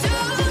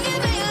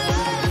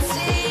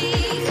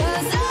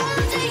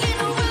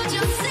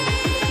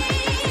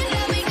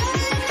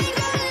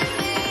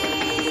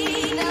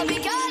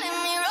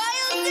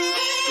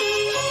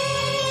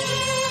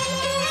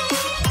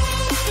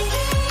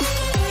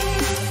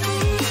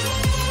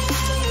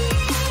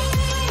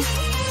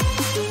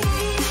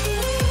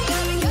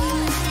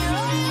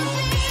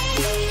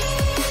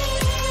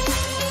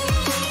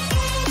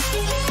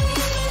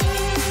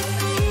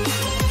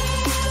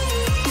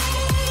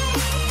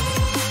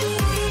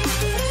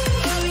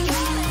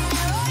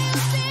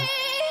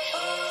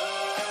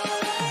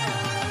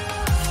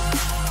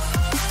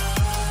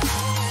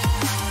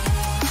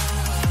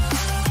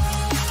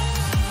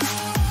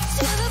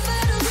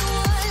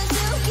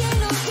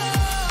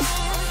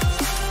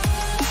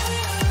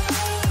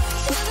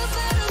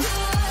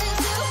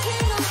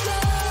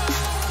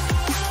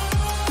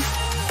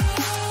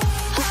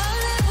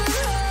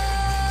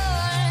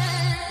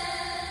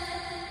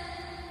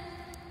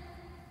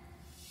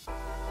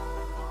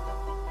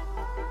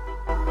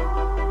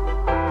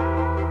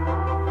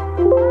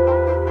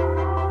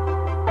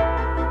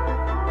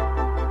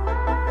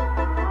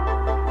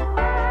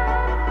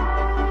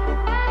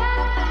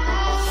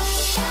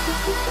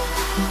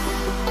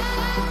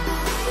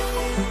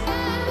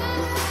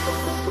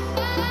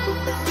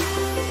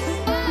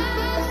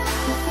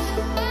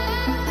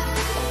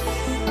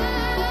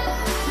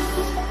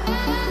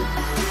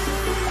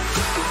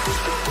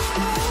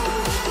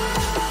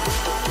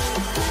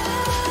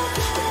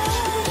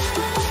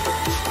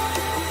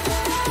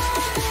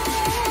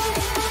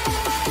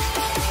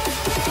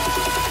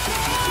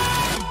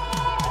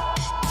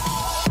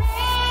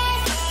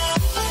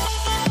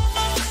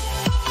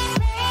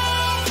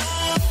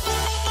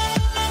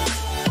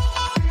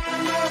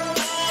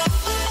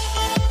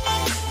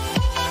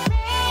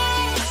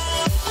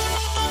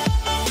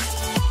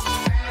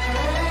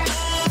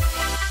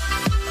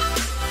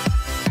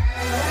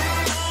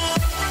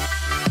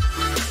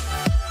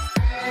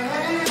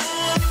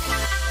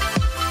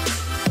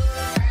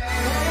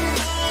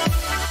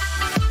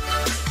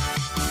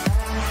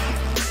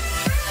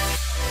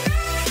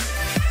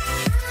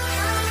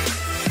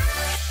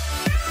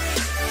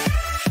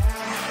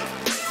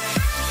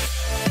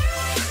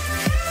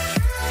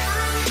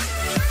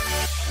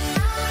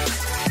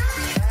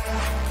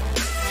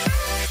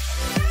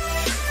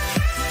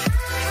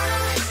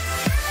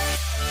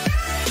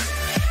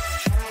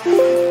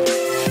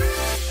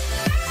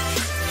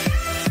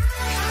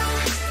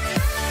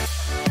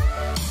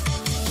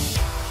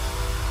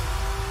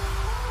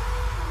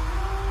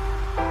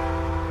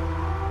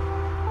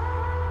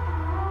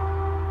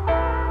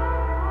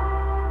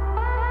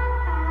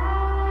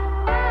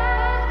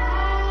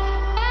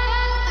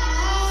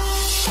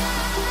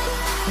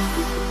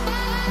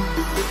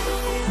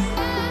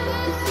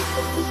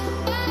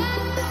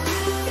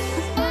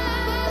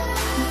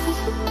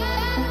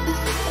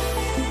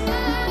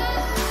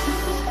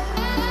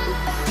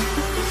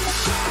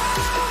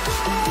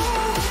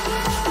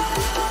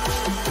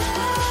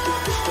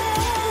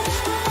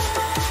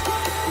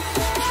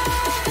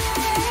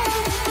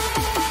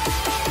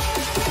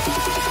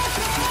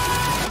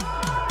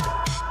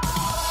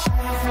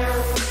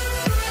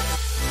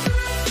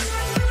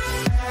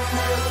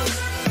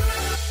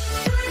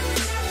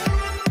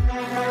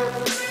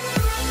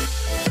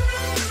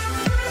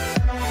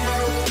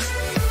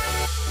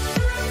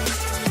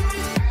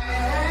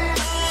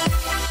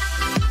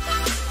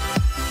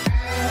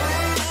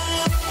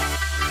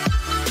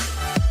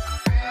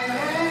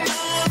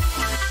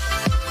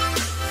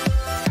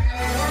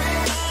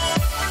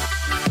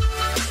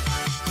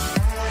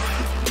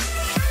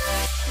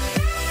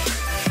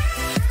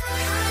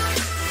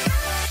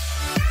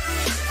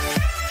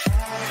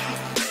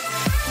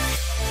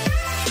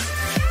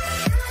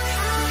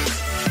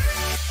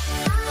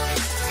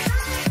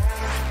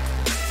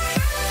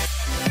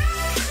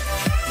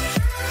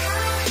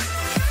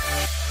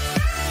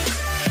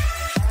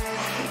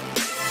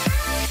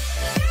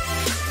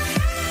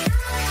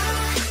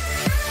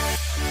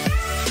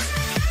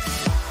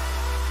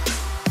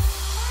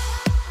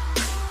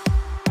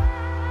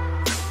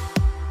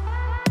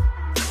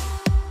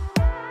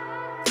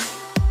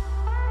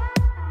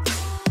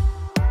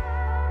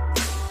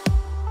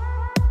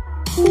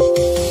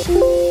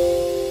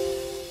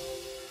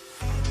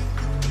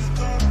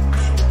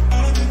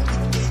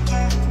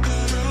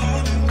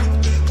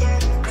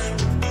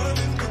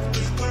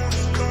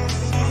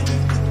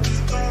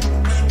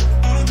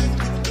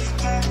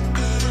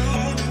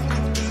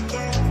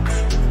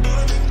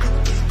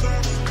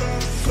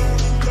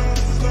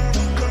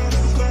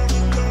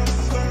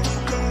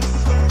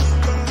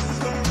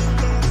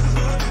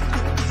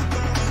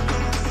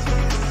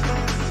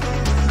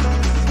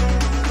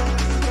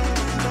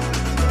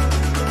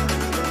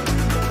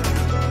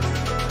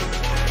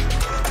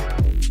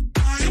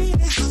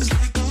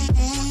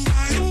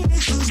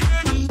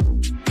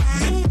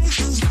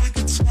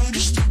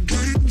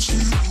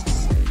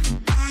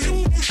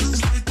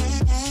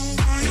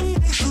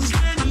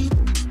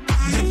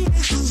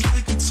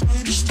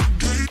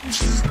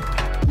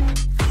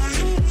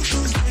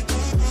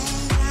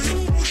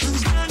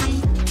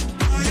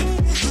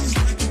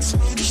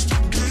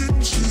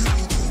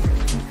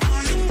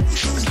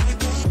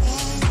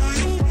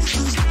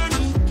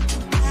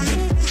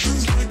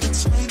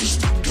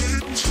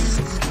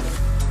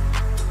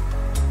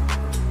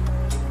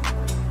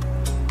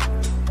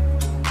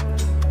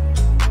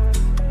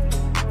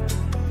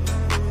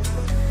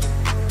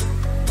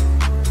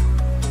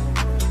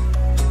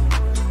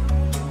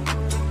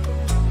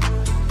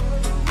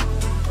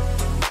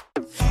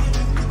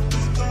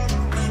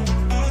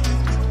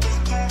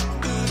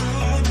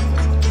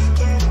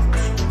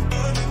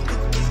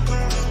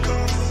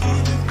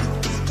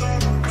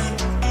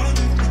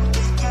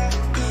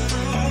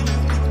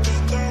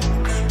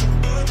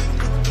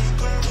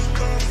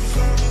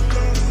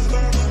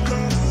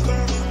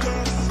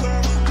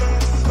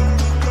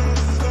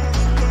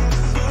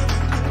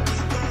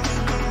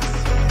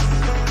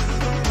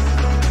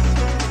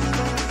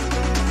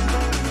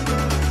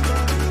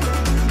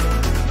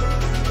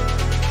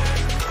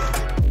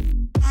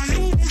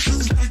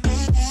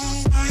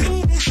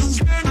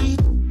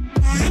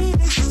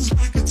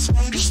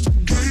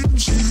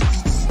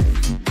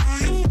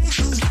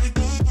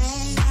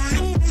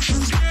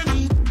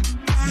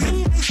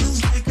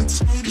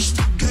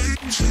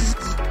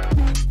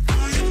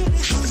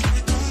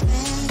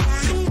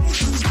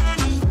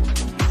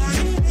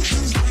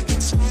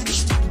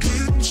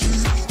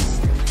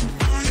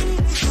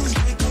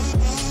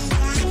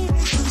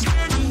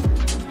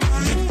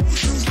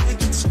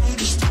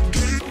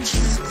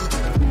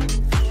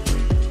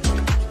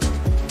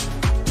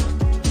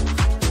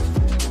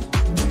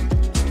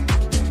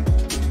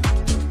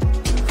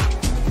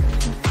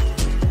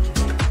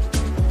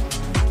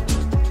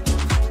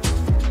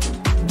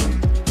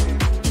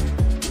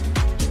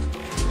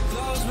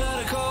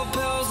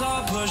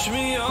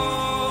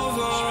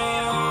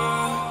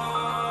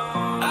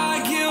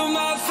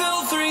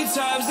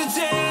 times a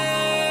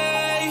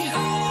day.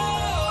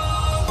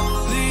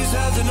 These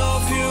ethanol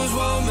fuels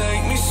won't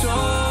make me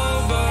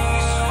sober.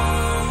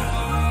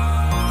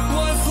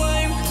 One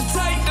flame to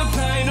take the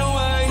pain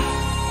away.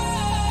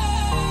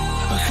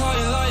 I caught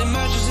you lighting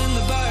matches in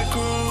the back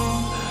room.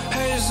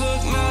 Haters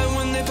look mad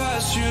when they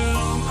pass you.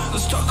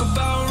 Let's talk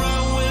about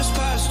around when it's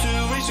past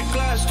due. Reach a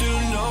glass, do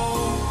no.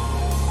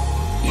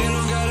 You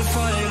don't gotta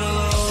fight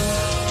alone.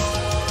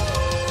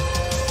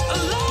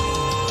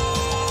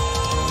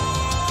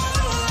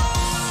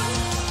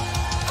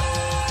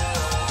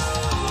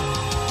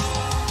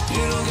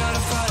 You don't gotta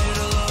fight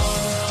alone.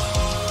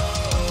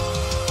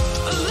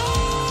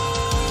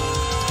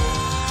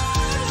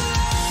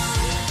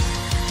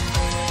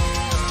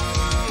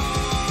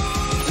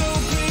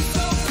 Don't be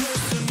so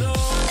personal.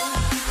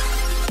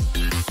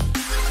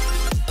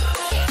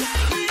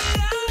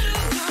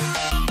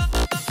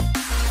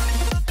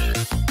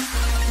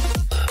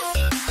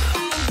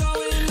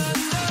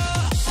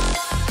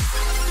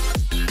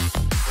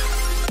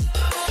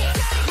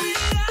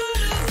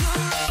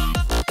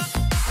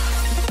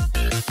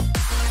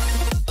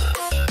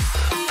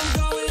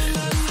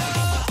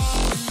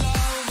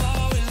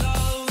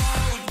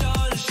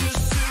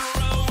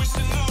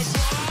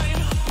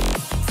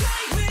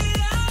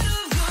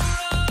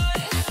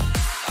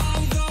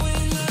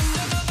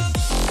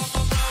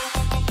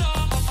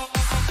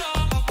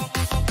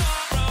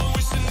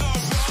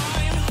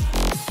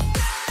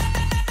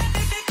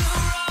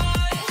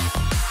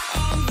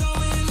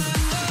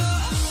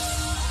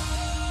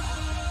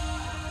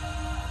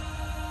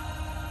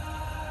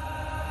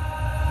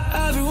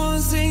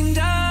 Everyone's seen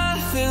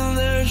death in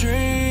their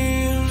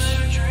dreams,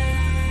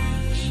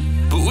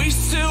 but we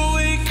still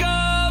wake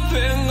up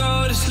and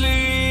go to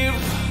sleep.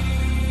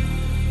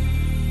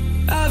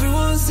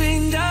 Everyone's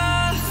seen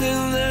death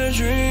in their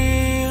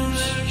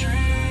dreams,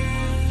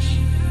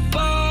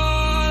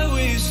 but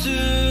we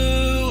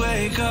still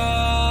wake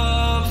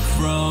up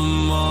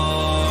from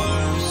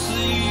our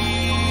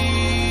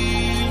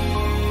sleep.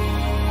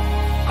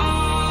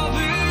 I'll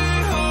be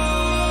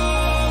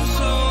home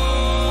soon.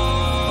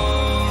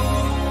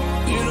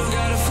 You don't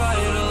gotta fight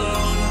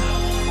alone.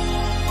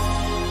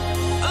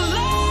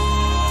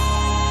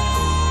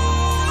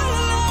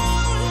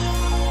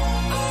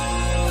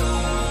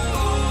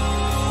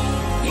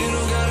 You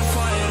don't gotta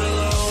fight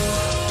alone.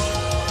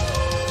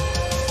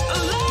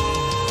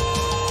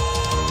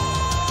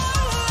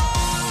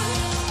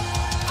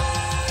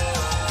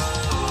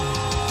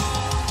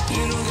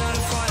 You don't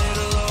gotta fight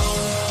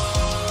alone.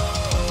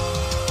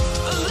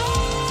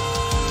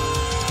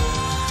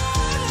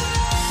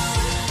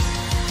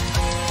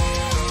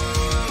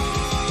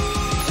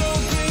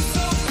 Don't be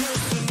so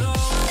personal.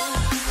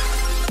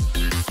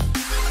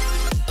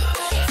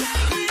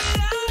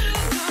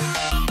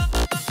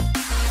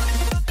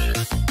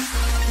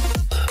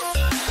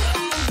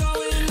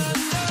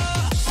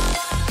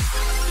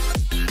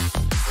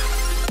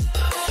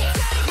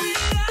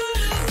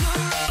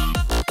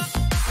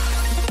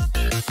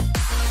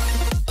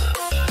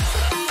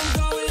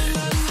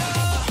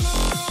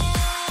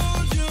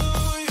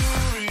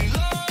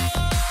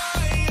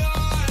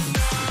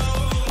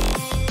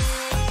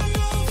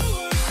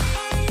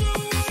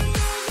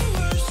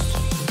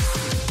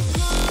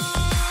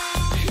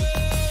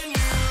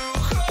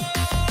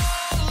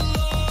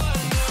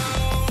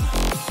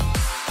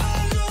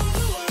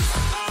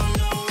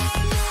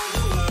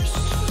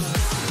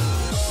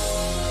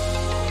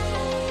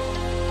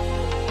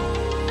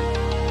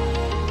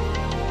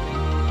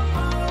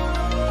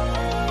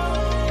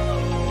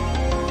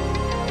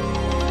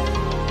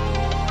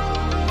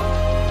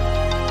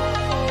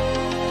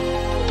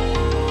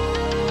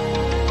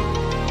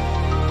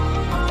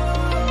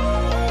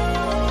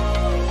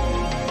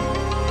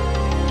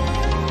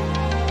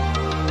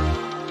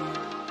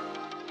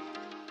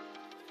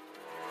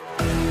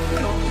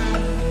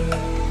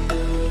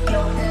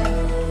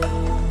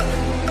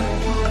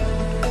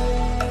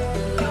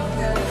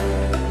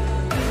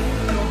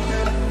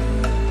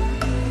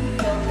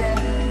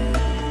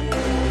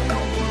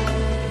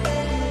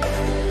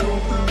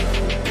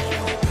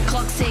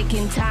 Clock's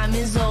ticking, time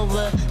is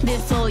over.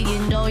 Before you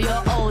know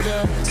you're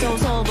older. So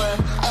sober,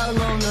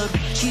 alone, look,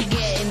 you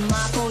getting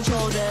my cold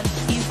shoulder.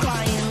 You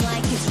crying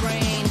like it's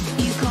rain.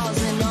 You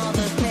causing all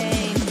the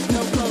pain.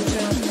 No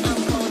closure,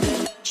 I'm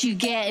colder. You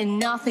getting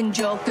nothing,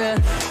 Joker.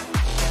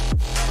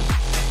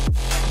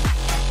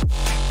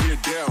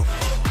 Get down.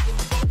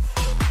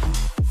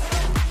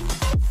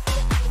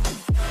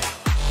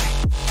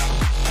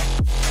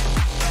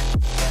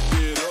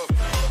 Get up.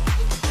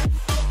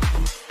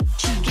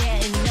 You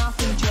getting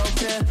nothing,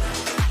 Joker.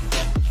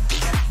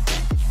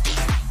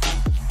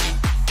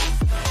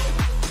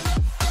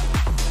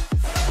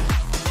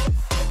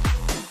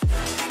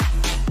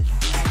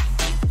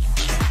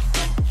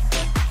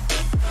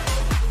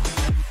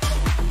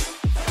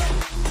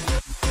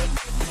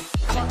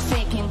 Clock's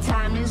ticking,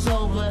 time is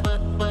over.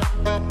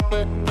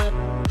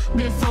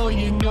 Before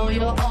you know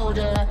you're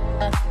older.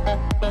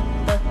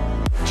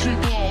 You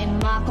getting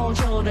my cold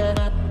shoulder.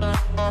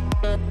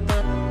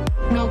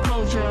 No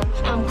closure,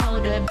 I'm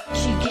colder. Joker.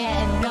 She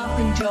getting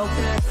nothing,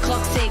 Joker.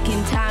 Clock's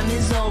ticking, time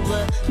is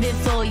over.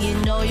 Before you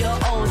know you're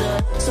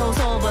older, so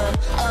sober,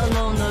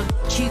 alone.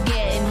 You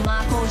getting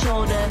my cold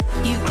shoulder.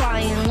 You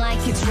crying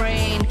like it's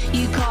rain.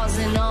 You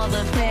causing all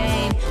the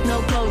pain.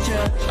 No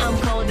closure, I'm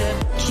colder.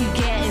 You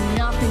getting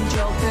nothing,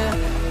 Joker.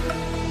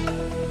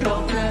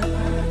 Joker.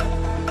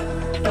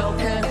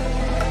 Joker.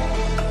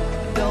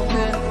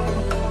 Joker.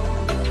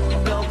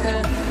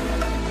 Joker.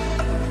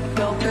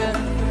 Joker.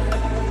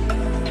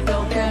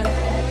 Joker.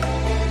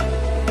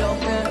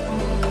 Joker.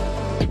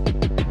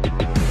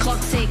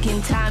 Clock's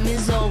ticking, time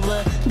is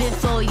over.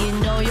 Before you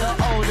know you're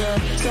older,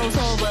 so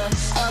sober,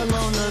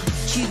 alone.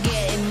 You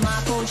getting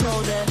my cold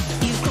shoulder.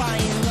 You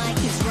crying like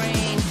it's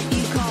rain.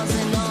 You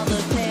causing all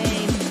the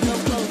pain. No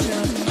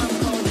closure, I'm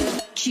colder.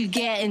 You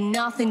getting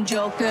nothing,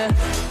 Joker.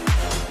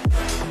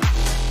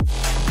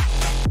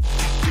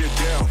 Get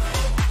down.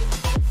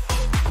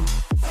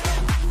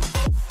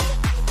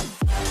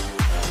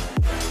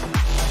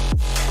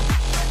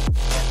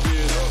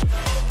 Get up.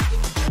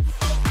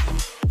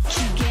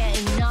 You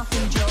getting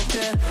nothing,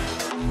 Joker.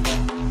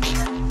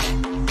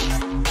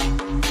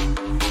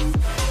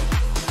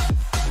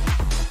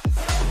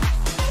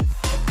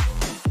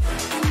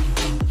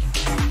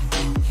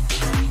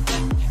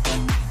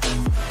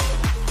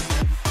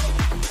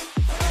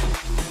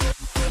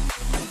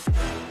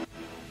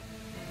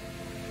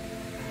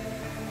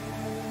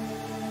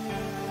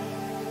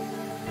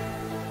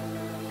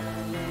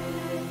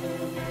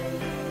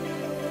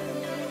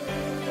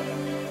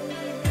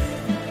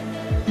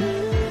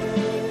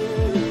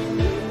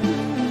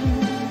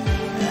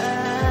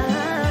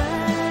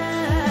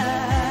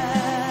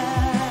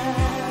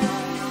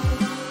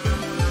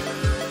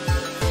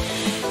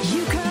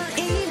 You can't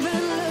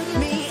even look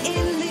me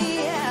in the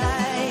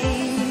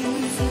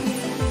eyes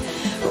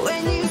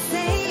when you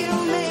say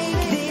you'll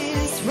make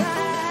this right.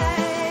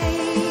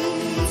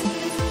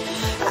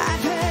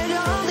 I've heard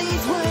all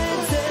these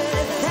words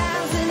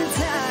 1,000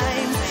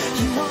 times.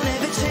 You won't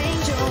ever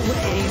change your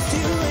ways,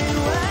 doing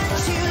what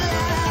you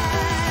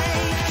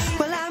like.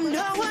 Well, I'm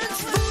no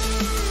one's fool.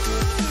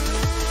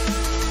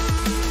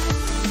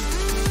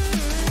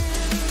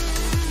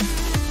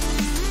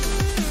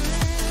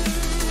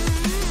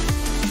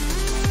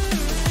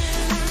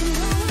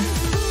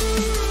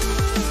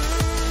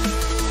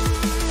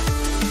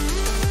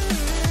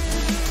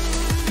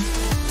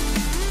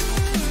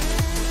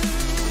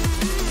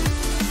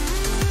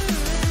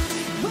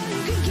 Well,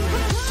 you can keep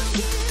on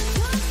talking,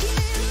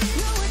 talking.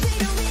 No, they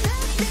don't mean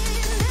nothing,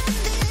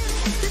 nothing.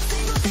 The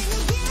same old thing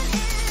again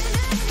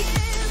and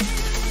again.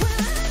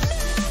 Well, I'm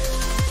no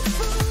one's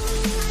fool.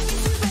 I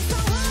need to back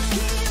on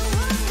walking,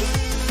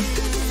 walking.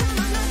 'Cause this time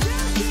I'm not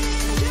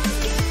joking,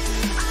 joking.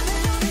 I've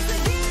heard all this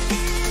again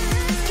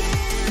and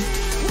again.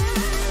 Well,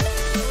 I'm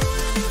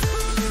no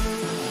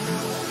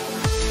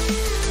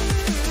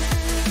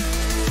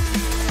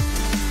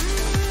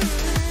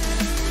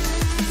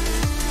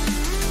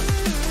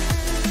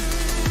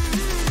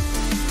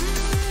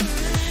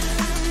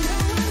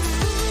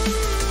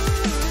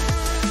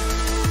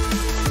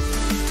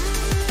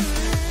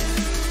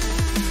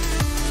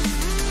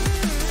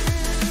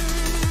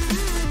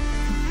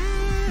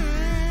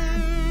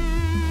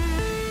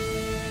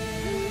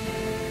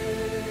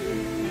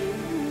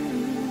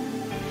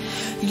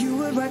You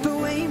would wipe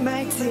away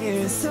my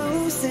tears,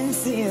 so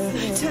sincere.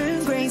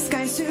 Turn gray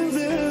skies to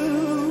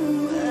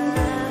blue.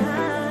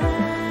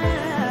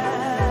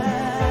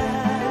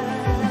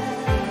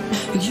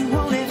 You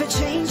won't ever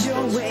change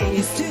your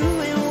ways,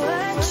 doing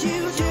what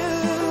you do.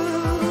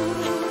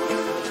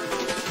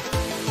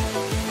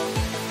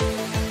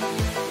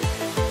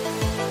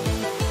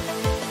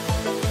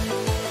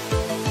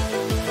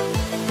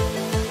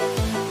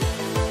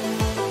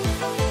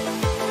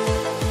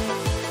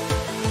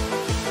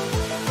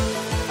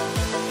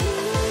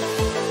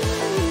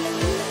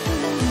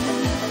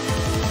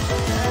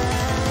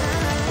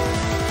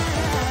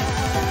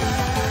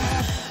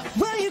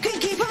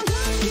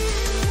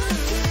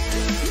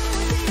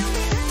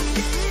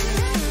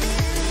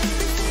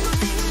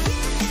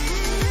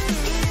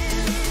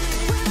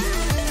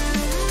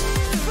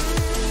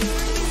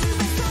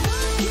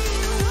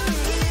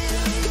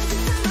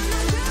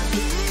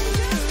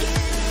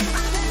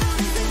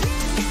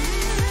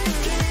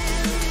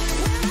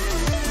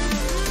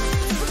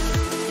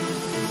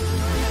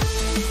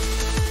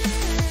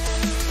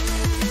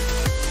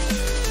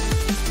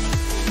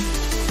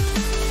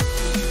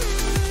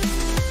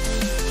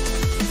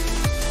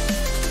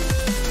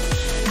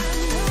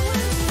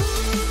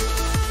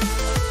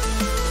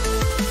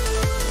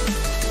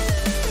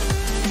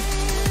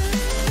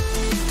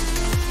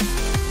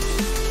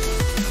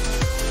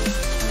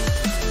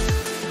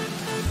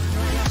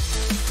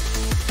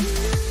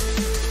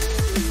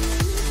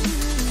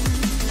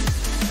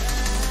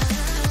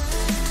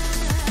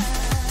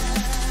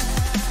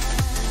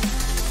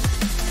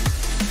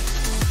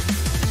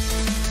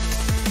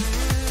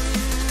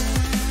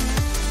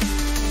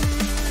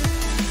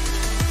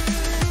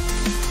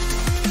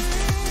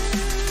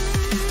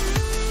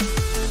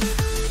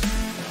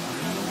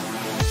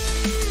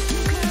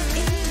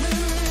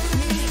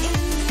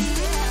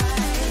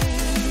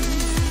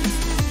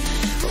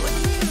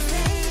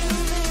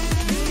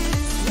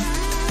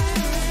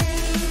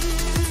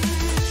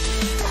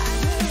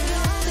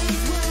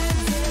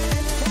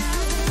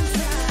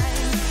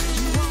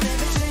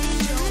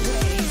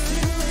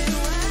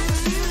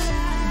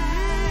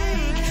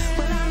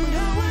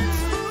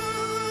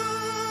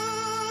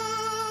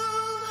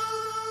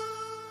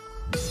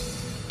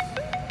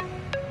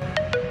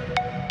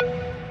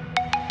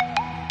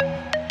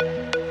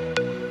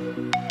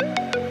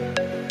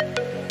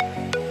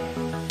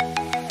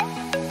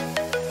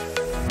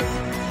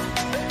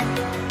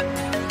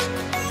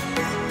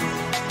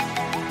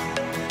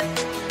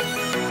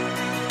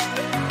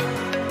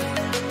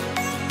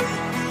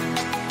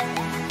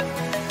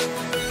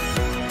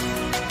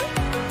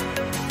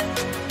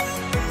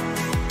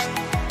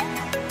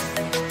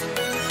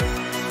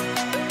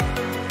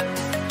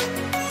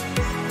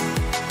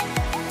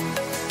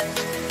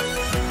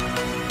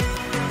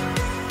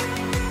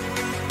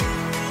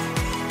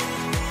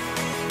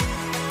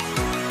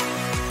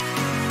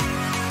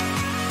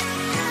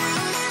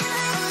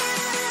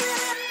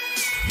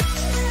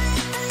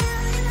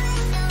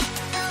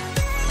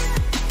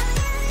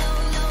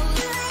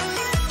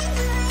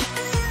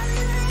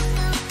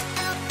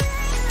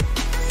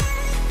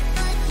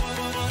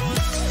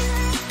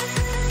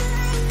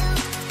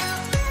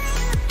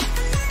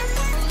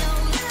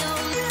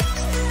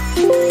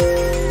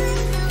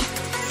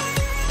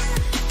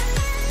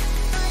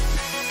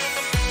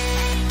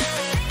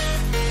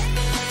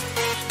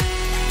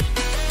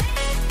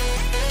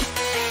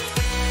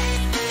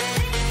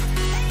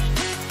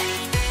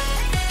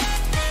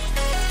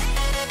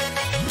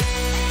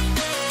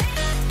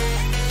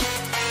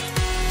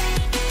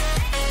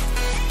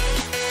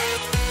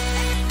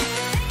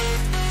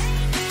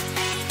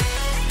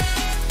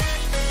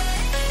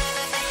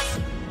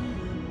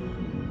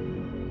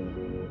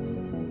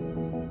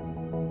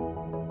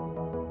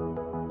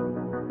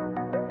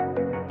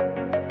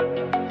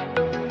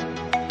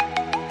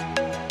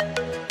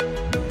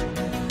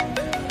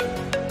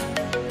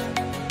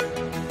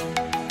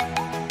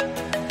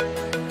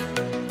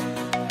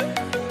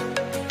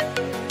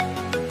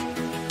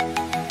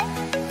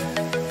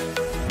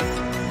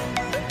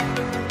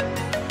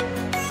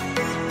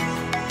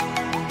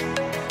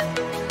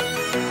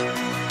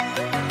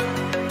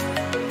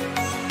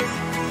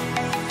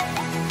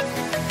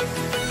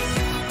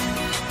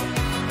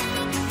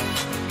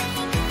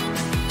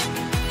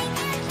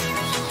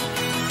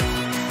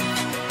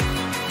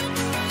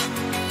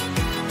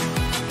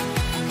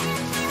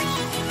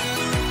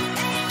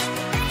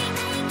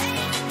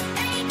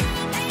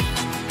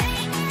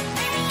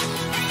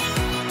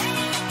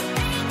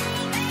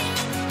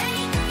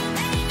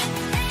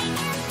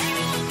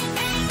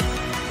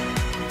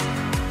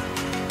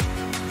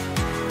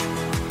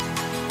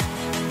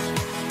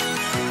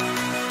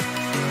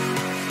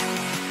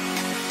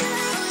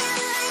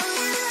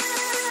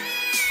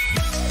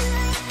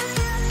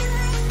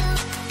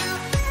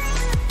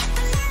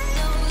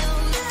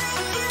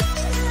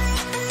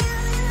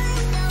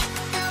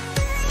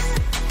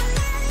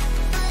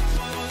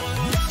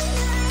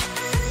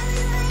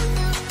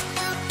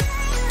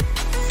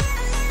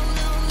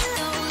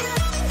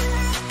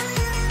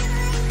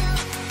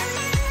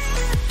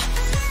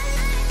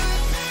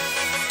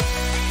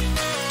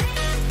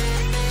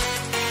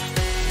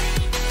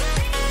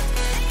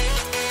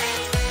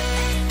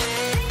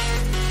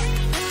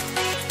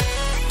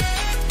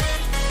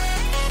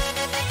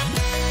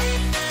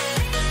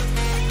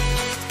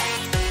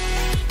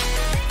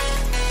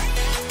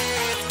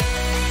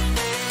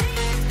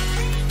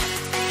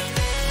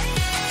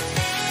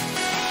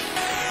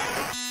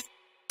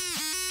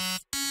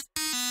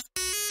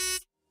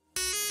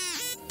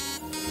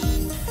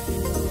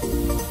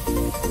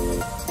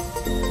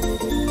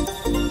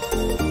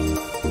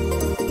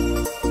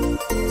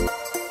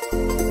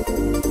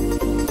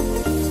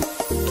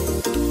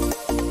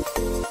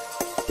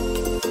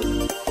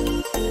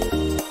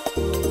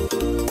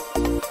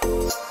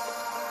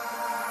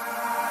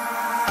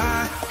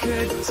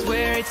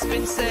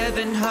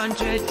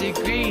 700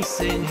 degrees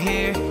in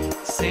here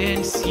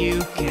since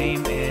you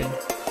came in.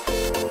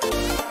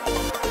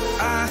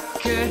 I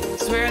could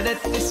swear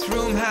that this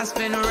room has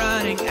been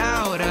running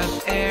out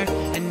of air,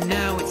 and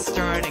now it's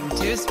starting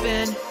to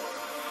spin.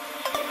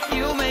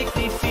 You make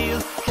me feel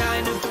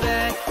kinda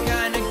bad,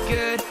 kinda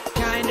good,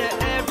 kinda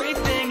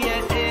everything,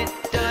 yet it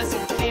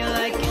doesn't feel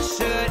like it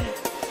should.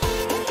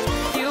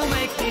 You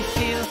make me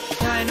feel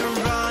kinda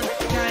wrong,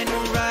 kinda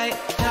right,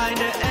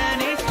 kinda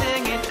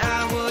anything, and I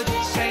would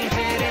change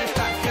it if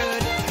I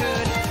could.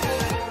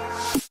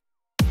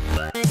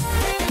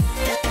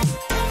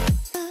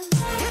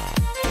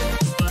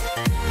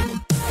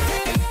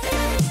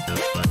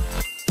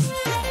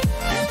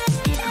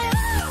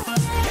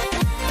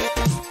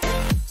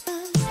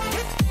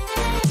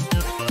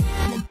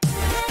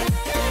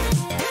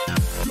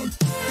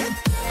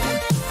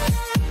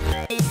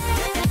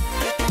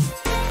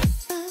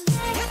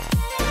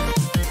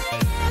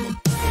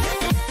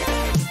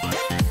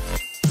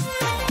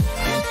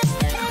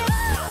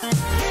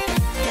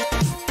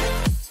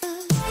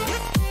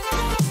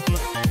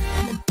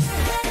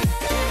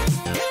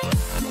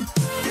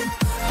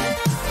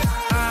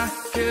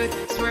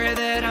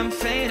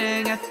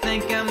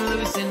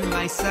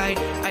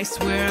 I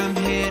swear I'm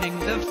hitting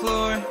the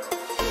floor.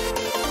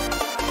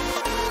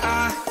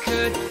 I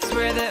could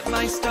swear that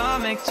my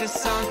stomach just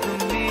sunk a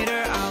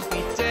meter. I'll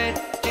be dead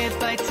if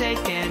I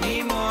take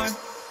any more.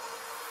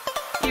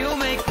 You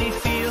make me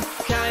feel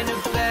kinda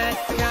bad,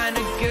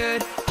 kinda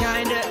good,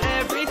 kinda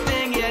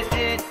everything, yet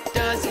it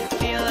doesn't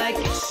feel like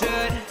it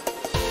should.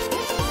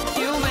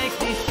 You make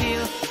me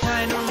feel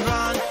kinda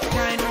wrong,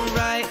 kinda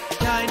right,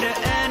 kinda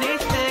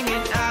anything,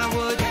 and I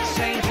would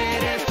change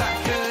it if I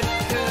could.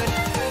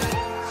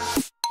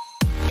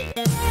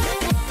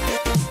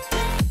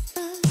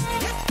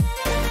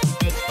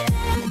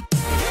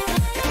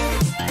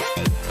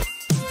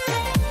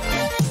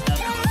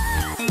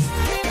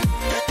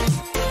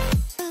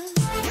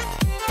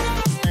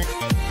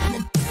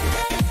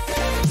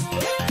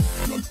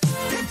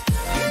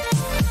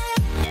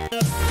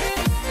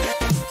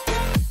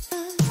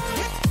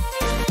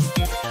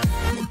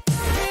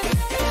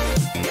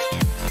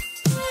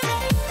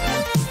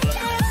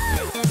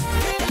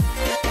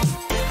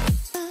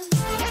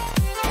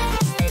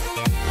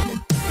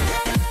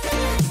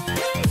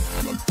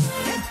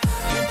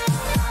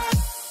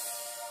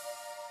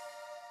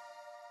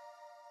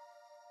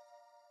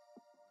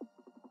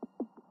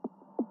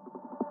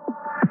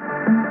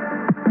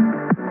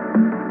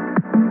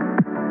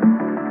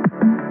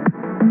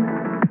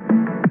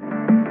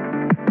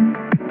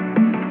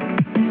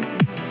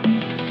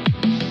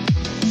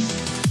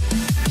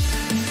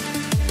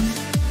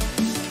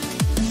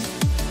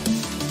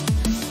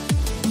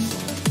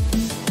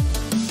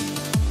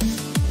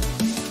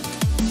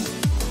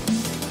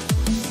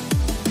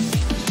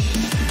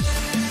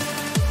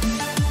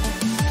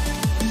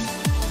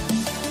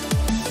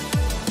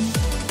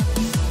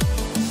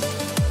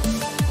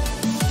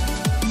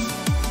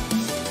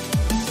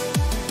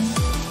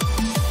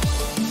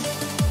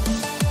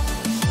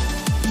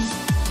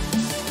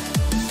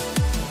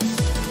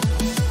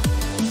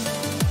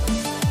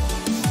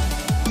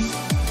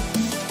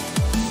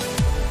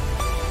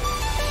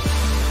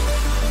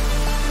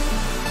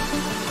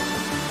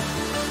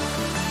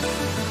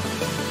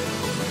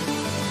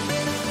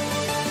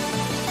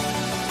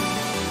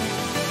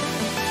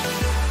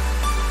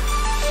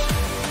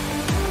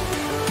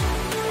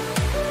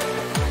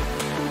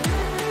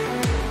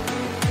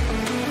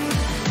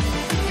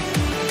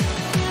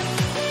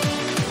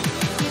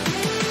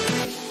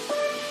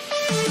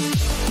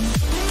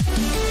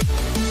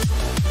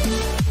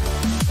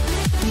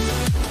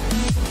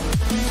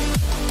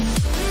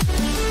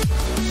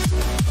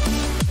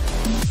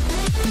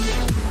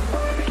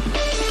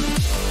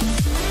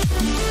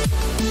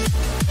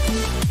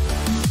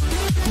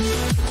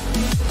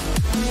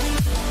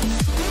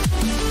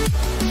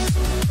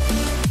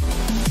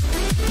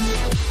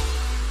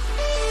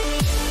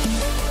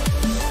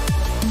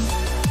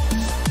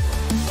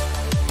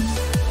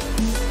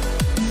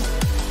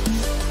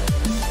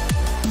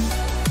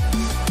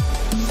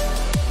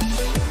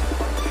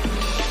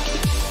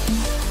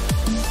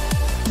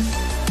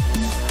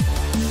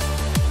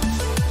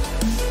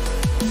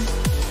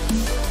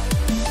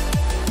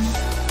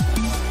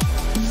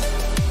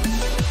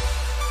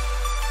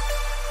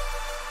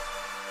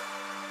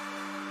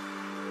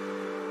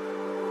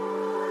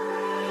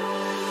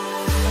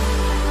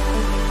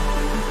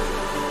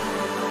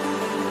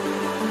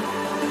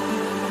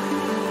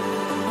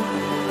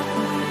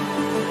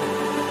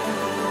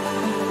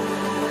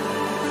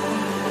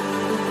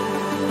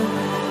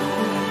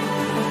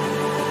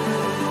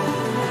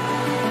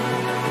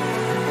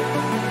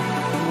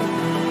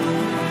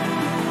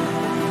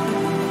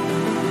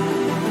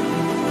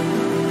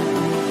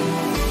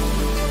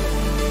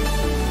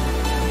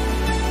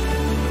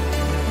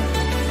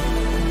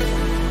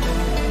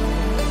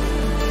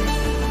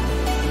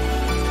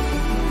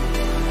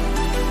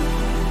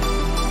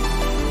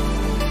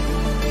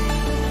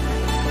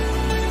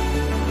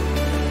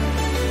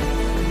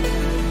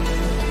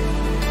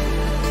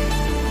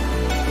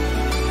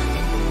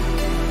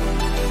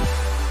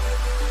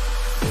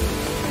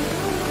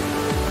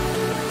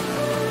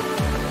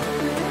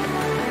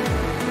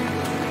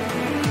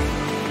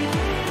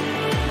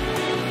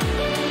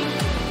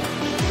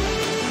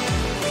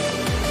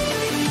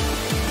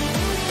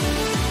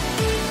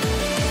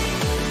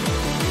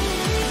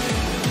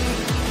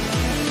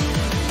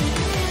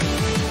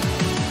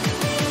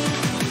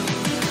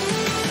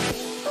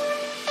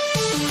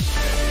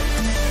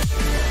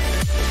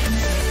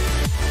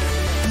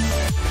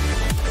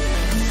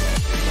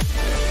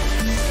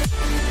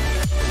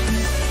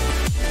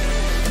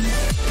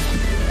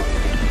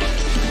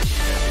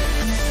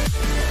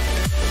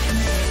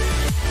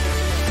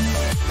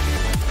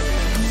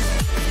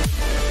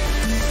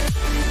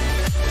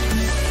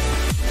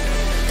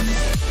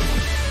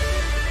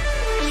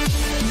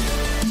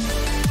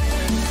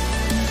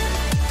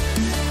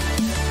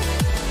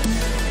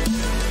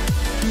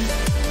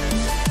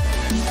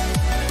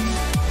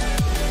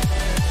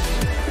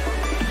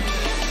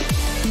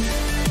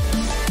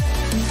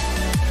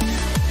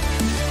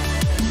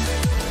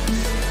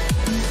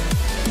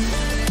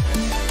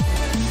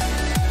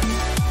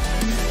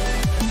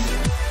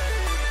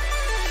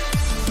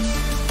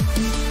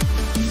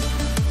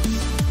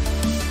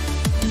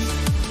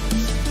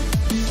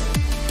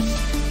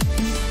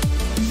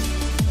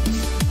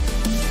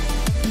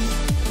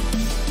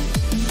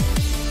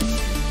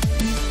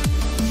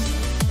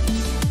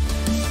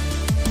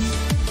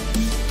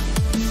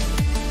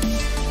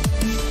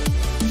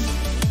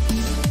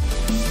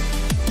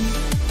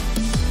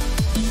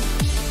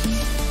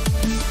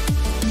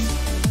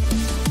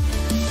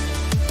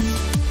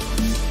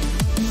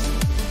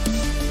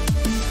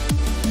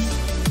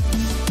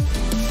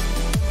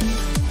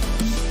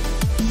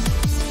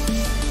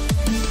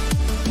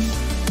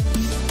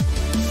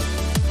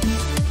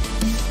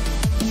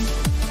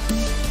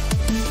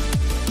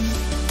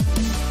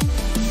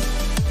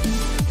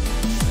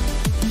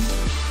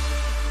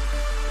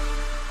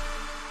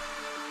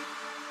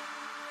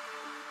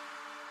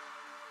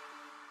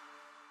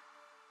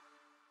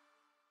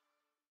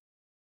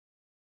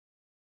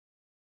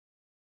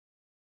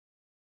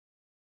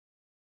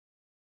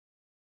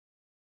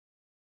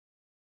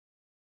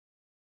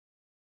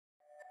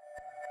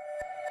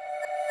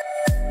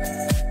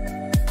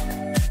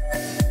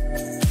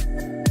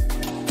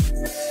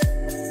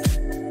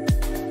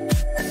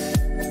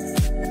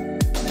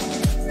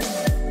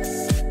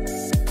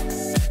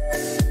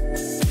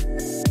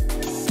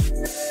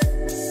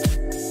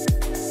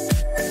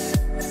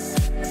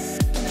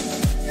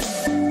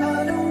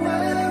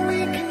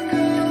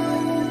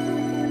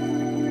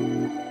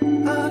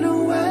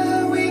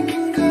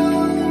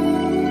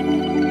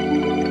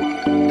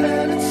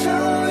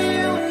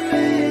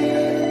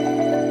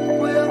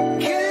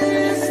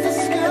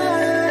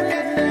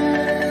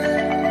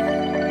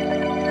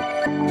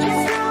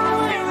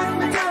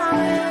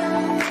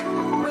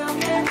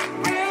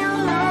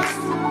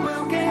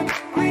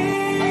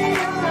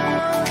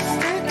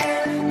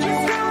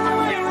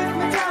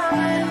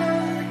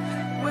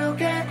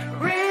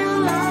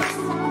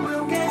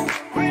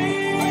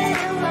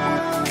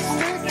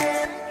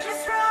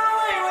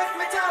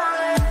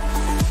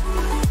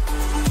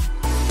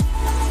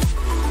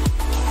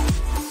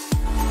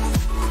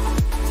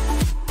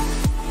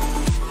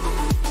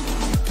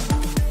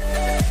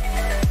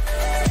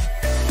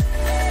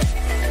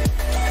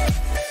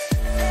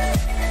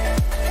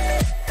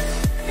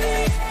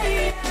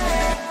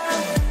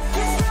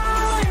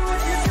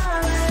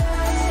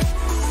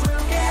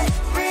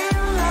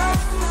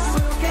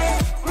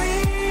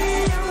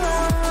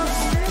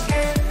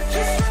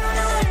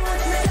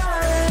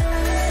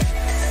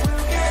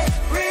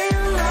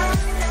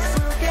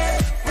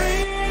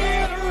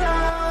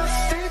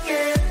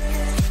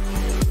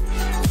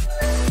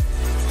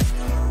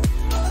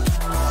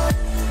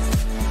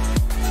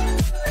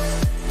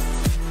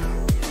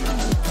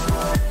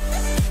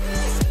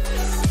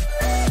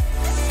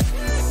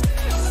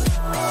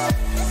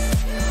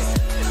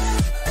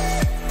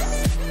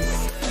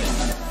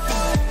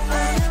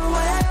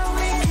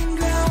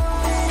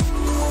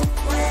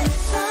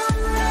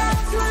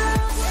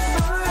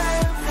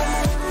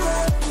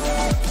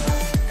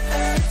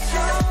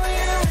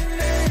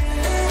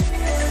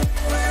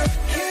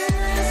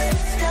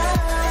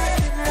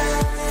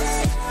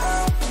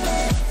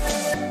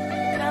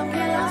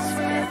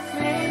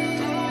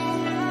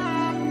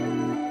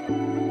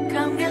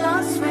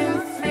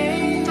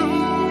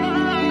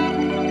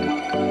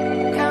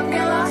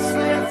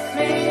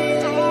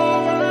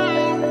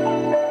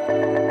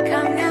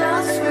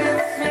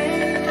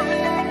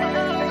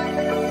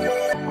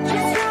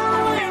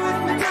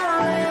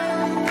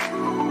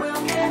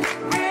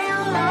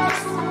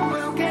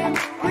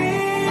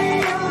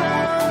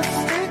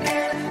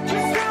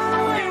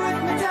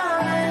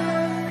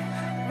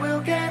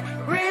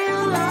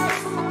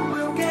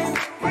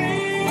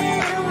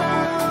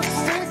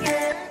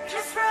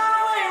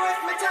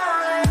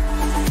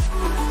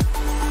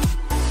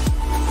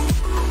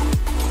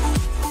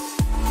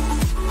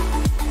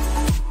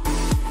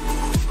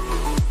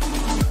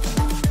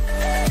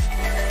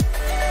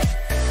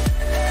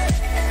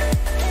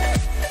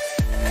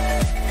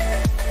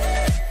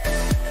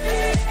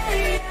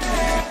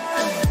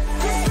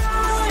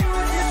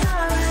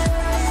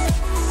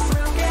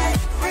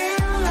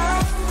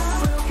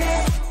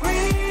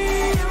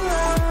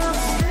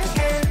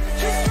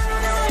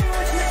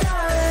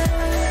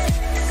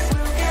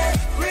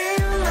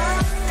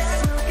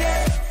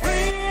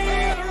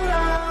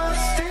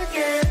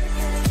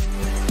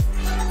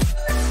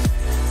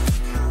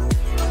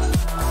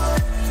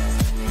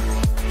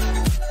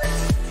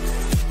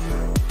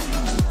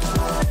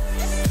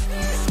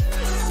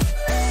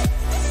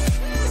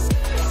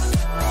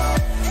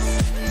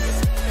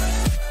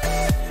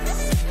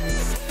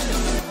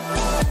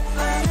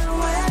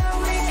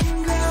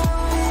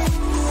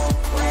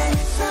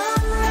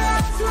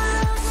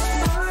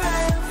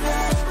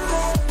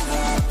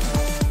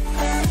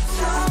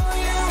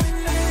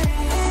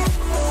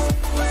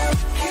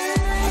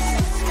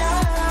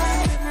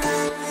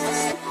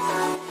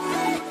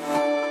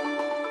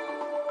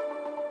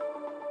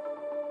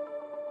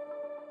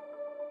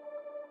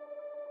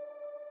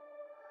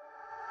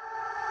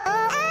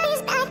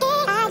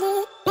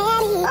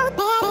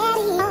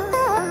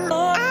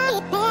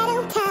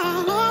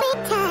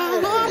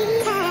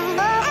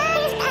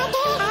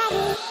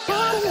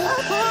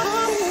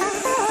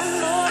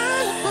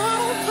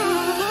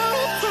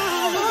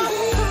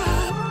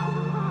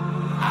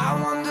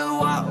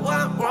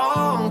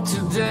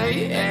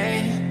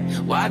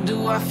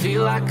 do I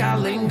feel like I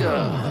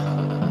linger?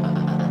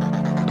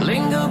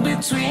 Linger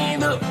between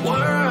the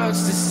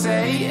words to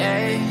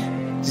say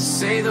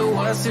the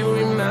words to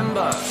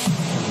remember.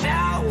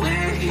 Now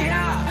we're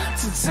here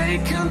to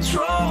take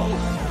control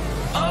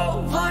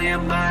over your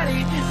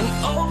body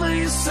and over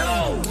your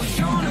soul. We're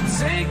gonna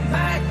take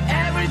back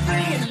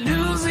everything and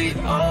lose it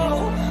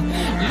all.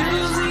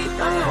 Lose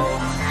it all.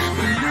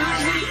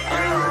 Lose it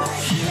all.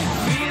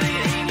 Feel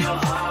it in your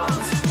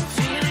arms,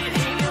 feel it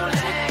in your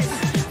legs,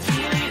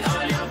 feel it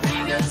on your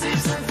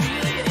fingertips and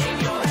feel it in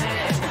your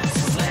head.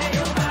 Just let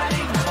your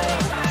body go,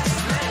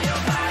 just let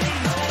your body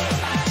go,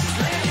 just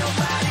let your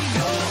body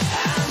go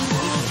and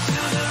move to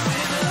the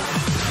rhythm.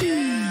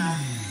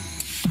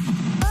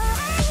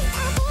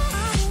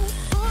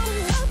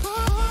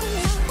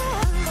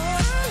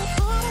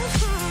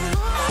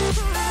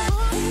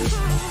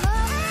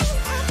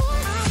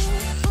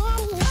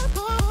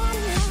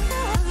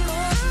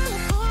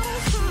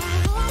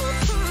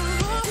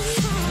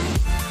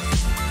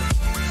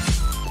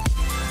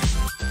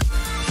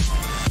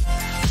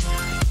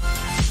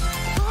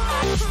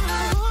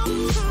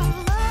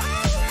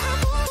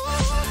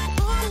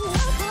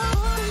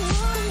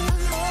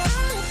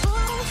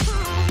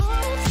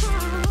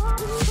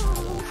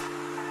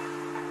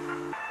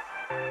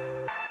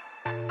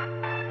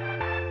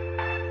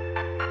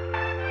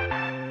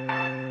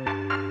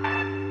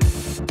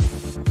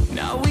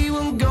 Now we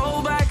won't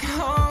go back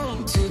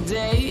home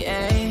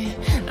today,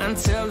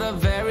 until the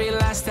very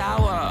last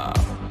hour.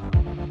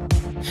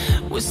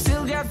 We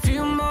still got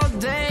few more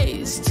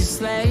days to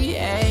slay,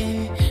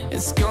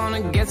 it's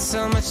gonna get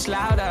so much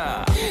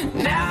louder.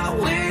 Now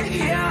we're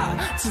here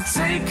to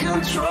take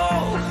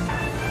control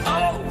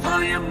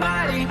over your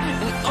body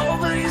and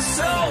over your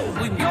soul.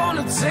 We're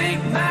gonna take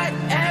back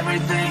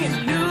everything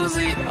and lose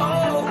it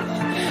all.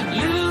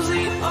 Lose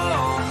it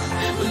all.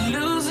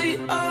 Lose it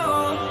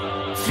all.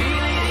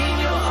 Feel it in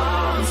your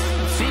arms,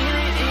 feel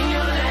it in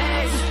your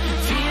legs,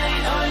 feel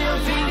it on your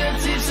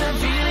fingertips and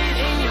feel it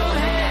in your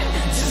head.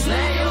 Just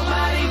let your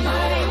body go,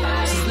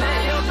 just let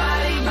your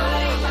body go,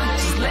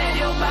 just let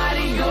your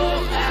body go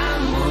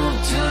and move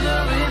to the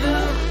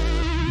rhythm.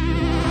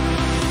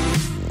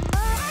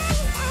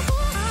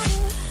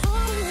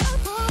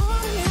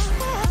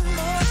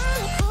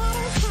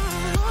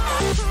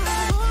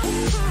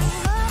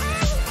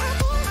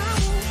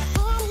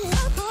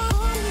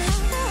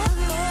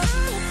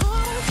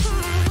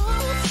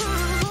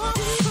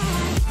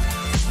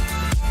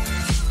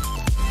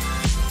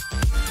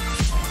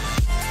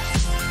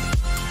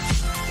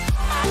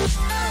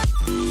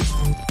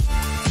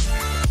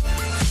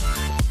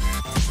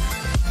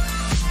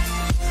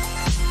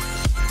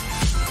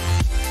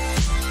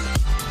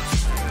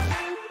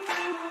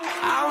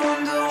 I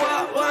wonder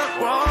what went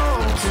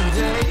wrong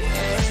today,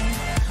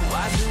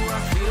 Why do I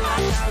feel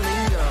like I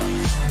linger?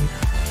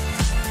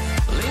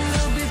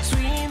 Linger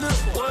between the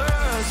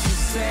words to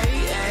say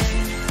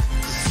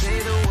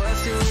the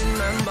words you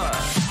remember.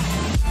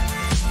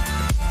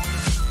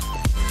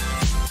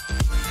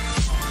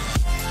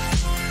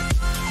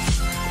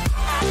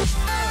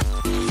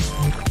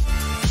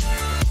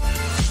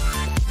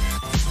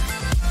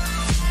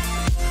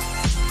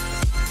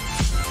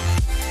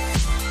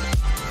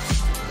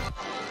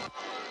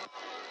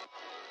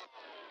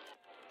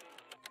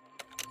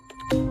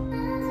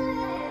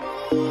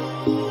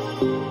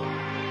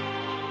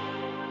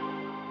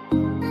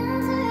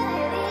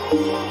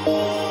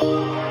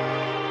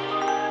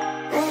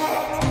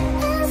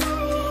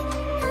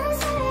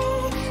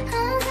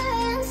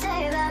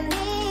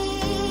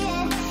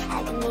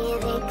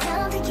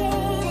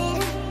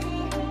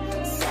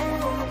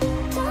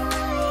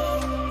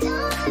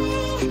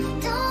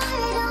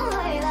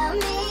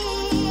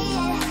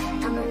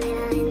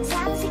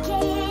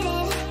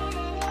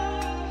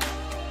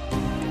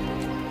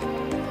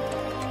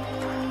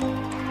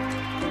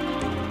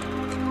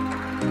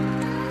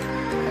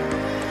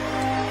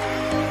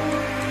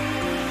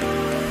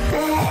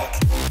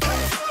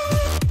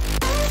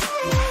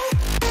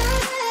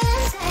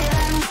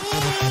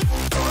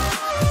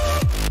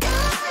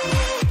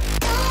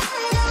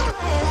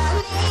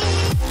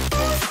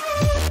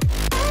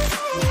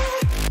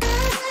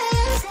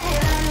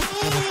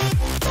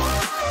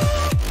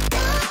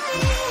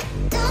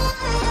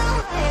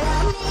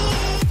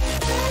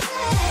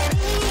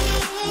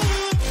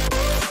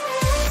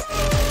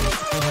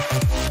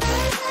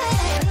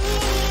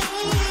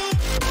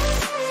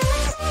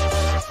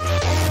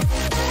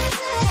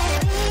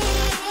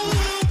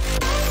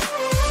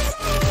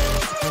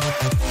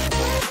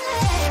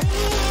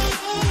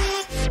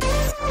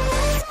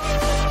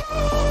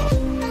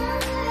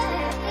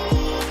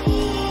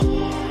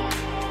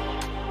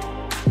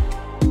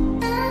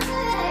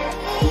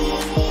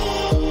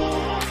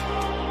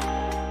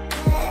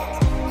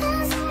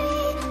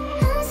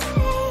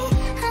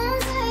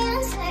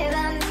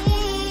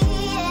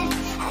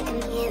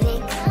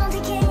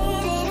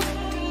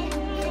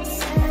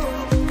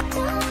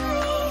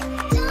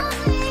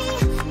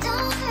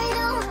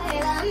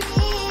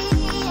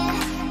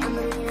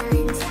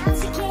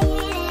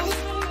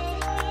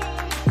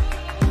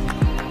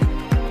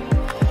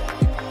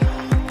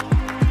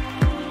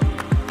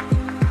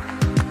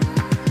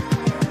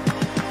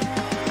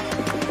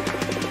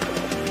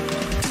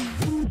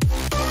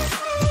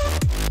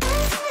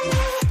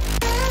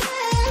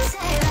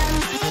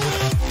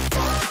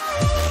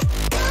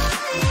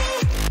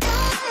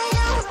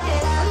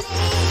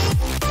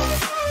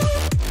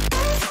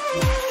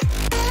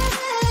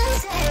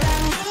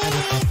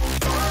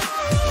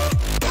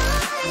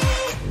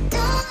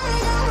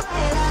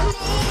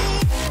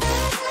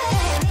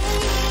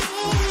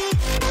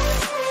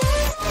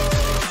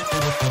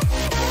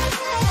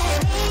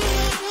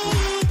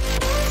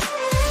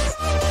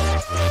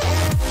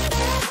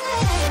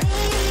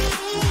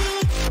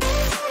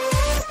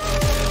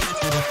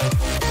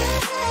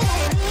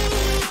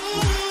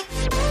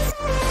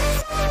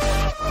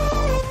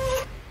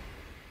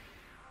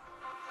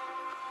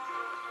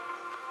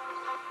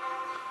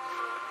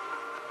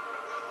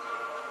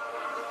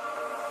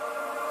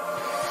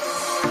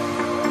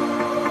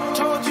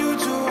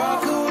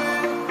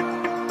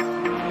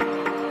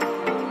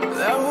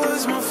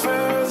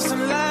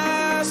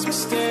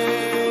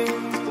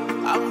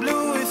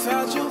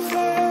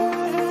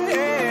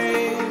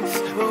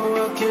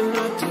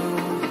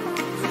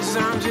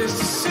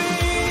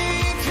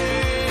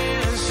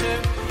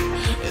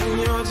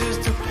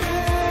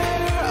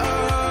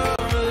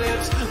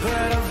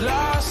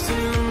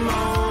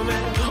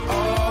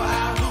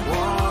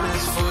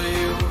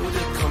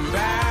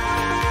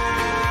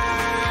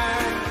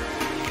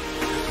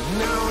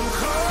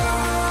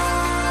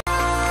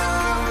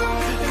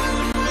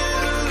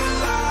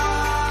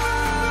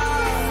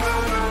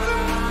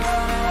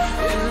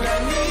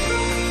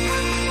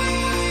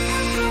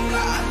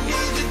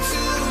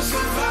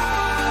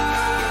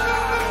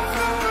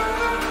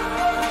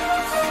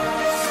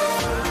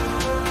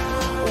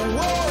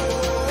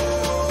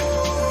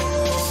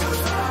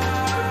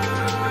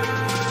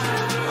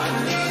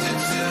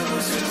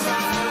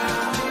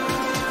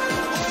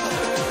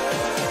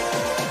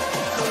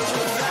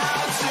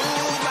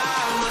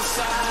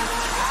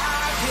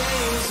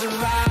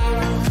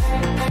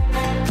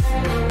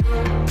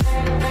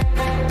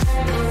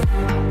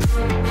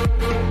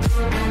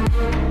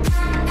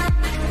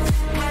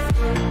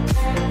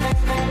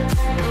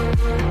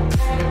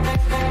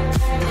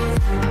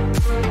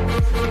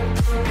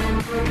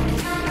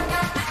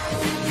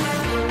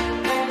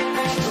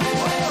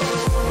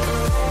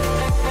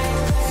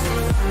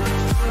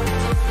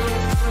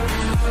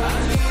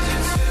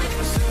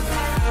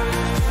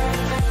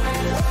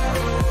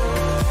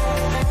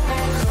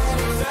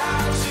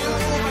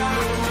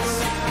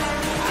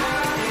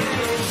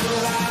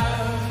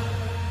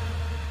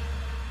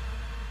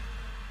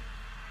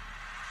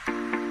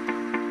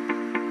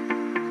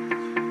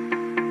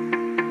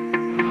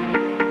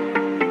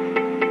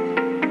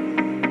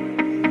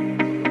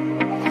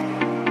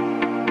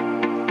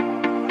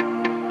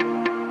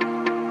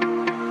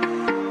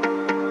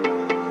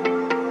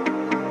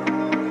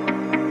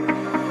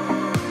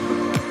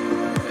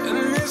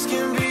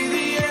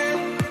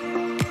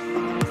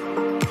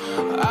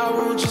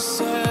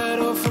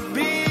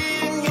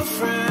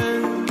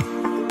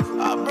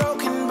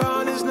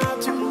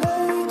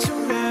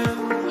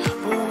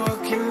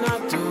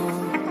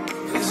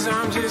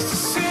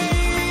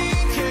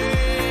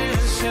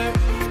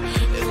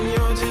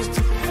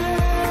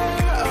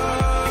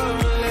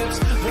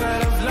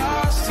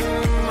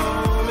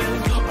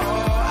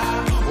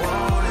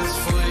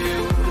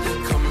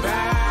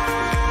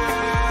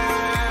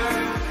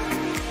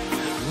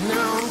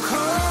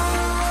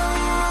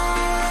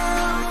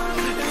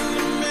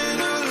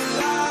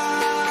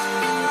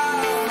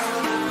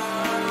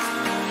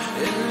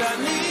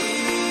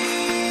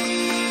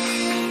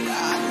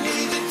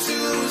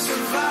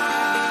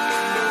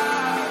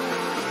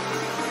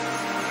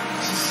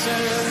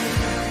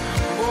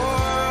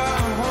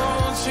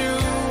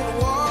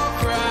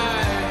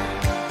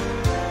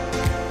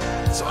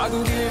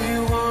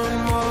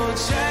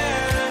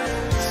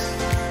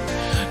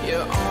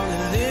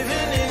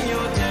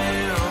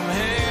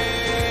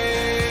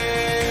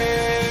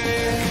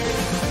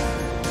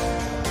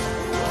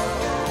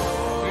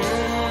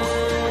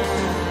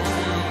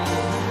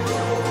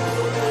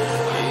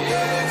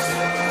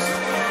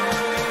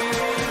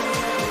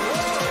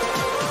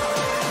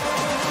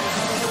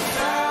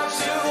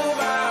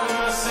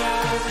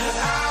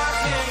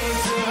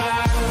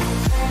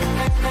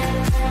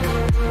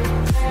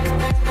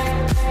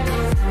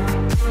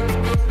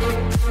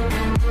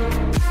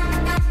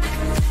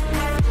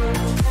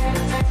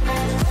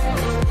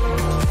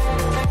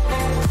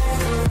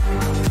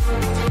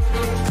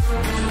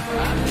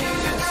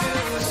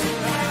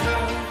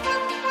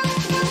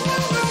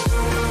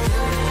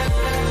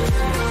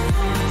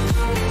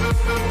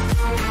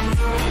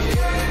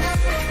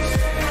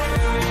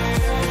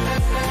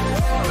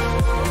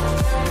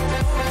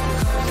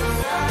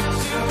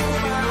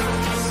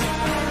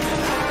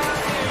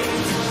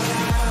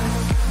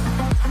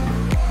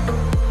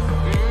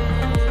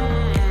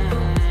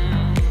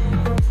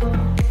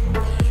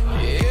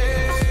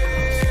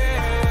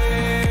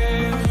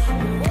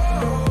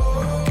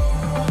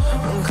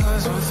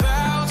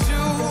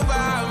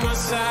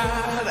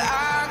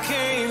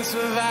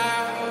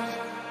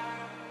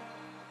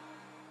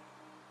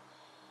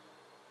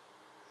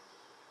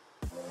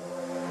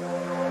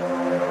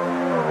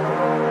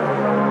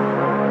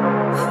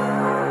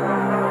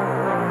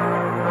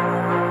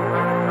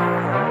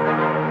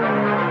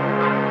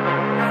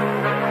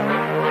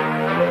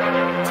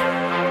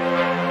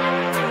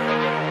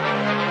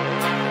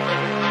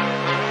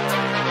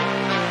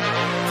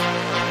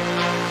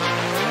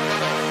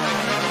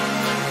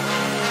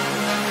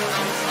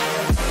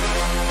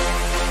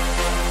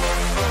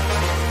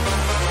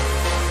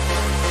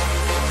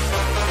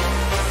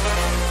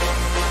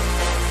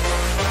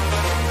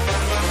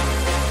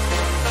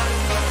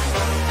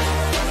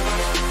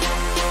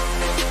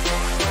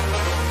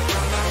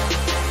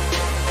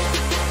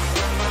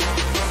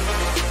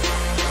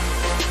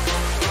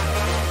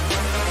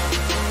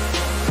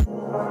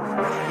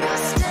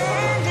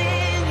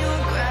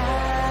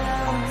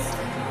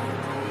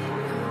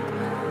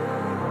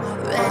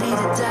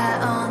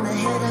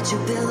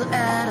 to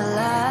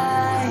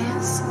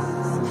analyze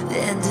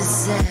and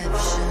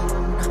deception,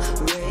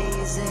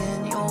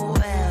 raising your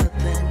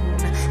weapon.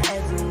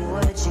 Every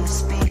word you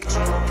speak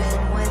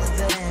dripping with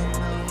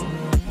venom.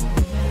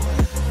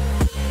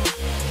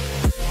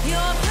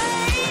 You're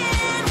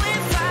playing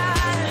with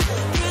fire,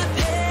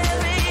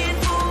 preparing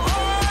for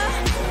war.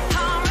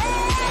 I'm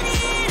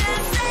ready to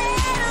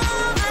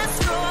settle the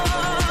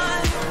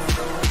score.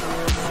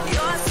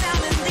 You're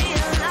sounding the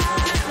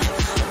alarm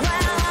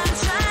while I'm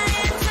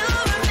trying to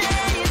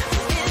remain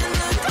in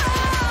the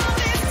calm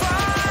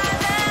before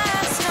the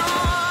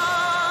storm.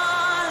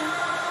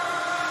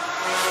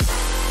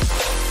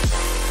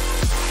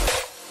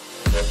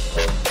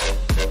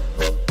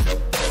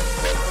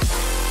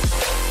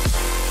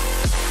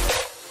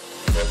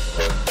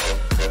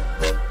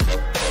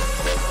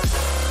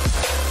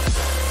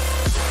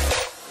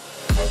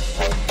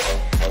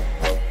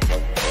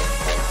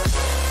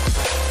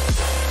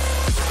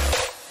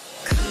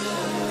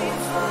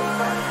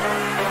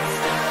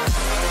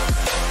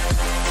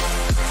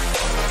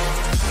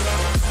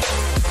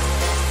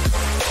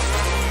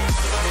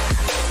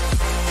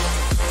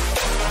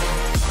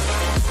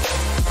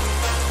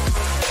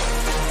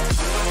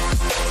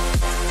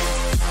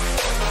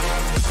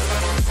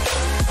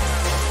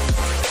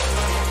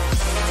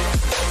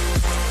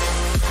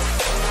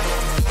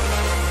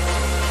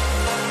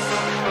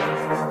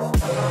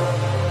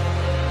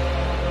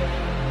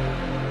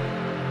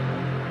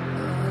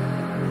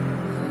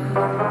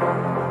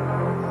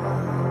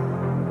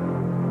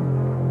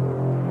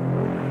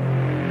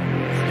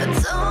 I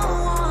don't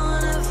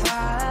wanna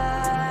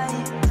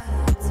fight,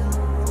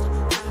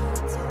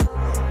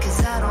 'cause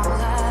I don't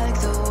like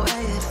the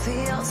way it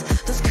feels.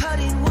 Those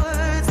cutting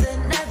words that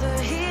never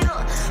heal.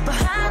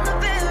 Behind the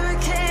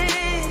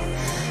barricade,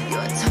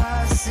 you're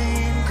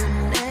tossing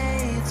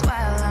grenades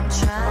while I'm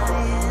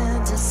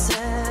trying to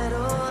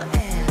settle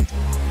and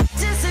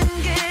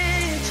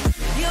disengage.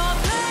 You're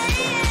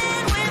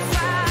playing with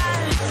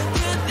fire,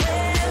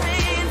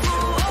 preparing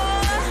for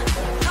war.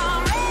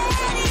 I'm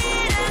ready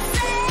to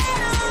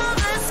settle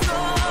the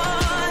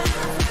score.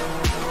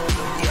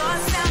 You're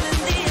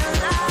sounding the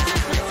alarm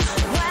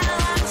while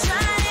I'm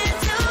trying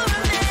to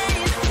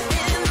remain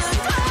in the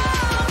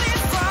calm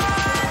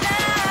before the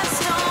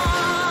storm.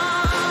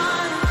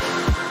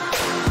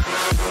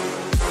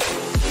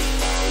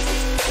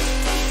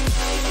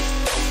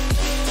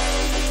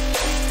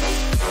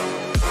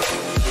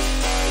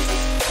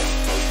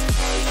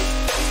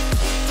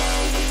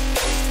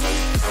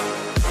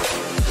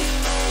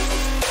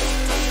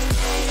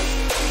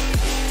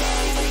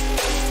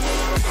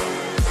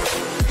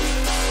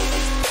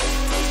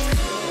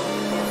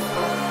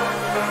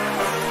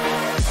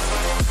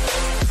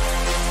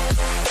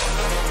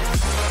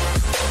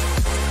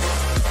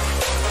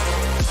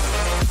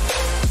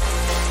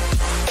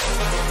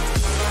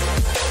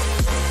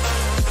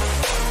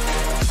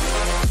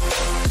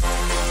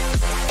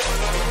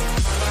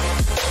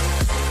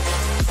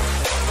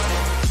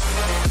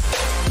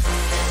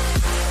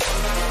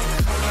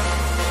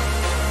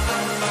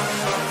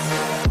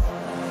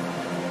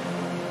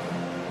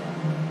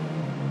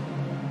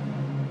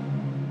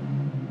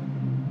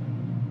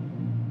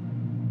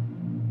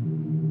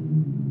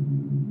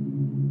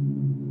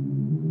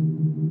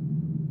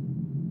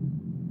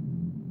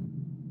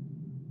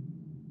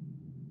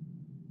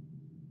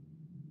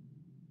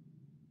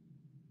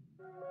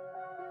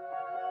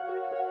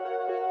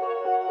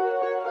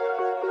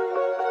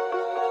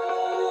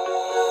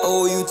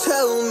 Oh, you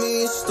tell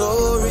me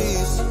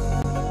stories,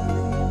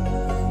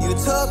 you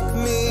tuck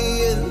me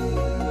in,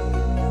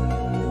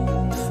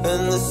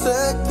 and the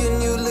second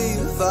you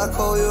leave, I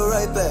call you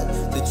right back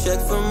to check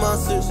for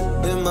monsters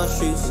in my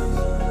streets.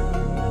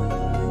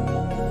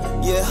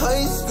 Yeah,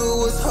 high school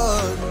was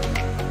hard.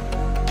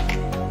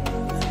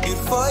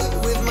 You'd fight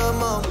with my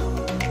mom,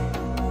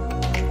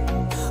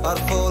 I'd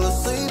fall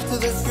asleep to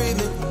the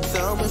screaming,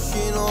 sound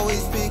machine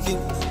always speaking,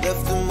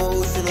 left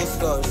emotional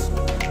scars.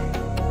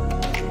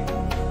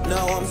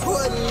 Now I'm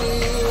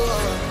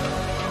 21,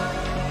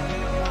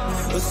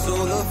 a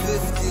soul of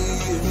 50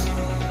 years.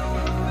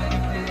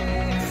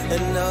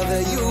 And now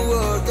that you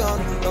are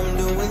gone, I'm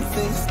doing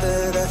things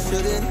that I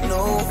shouldn't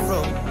know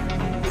from.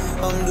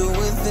 I'm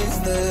doing things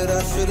that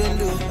I shouldn't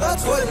do. At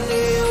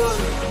 21,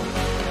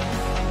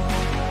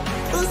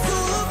 a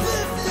soul of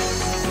 50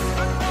 years.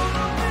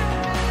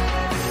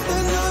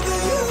 And now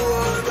that you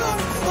are gone,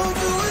 I'm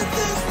doing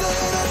things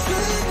that I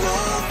shouldn't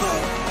know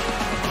from.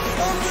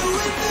 I'm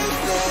doing things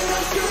that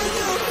I shouldn't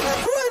do. At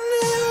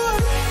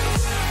 21.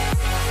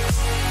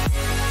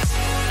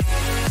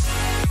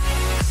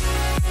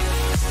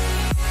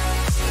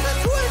 At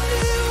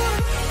 21.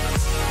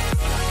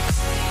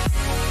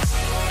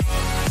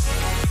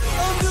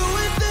 I'm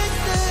doing things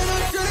that I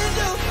shouldn't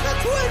do. At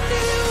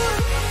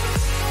 21.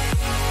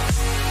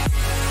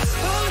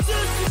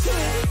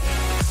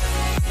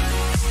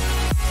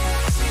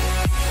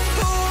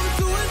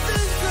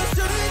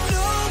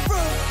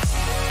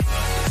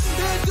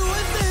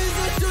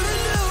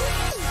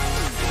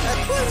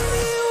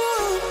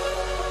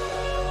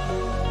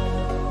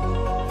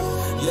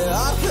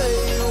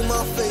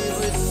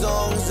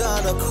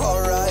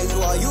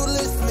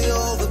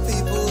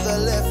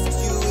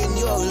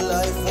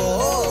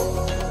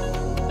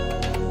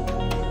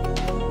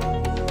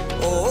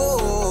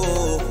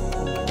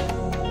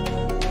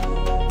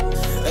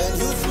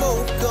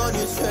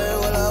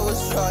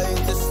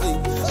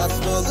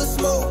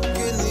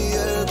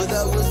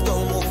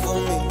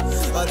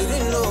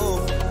 didn't know.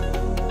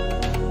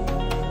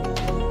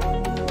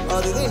 I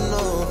didn't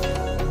know.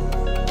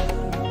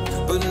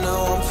 But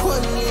now I'm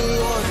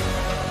 21.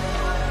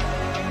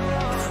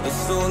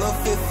 It's all of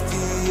 50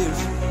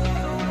 years.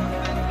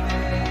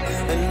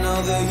 And now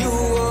that you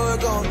are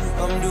gone,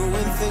 I'm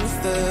doing things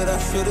that I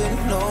shouldn't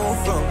know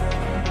from.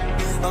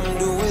 I'm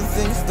doing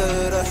things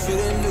that I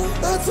shouldn't do.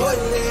 At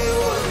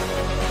 21,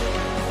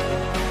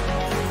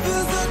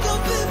 feels like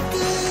I'm 50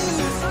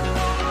 years.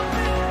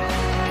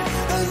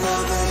 And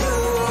now that you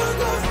are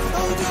gone,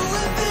 I'm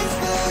doing things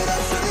that I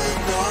shouldn't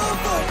know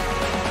from.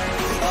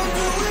 I'm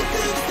doing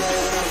things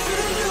that I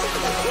shouldn't do.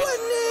 At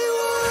 21,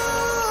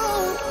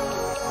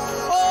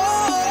 oh,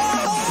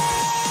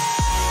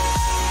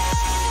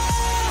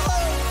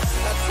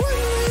 at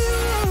 21,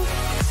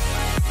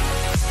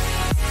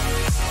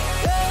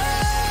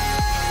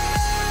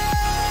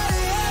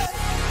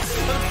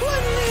 I'm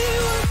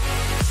 21.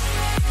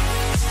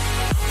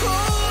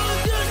 Oh,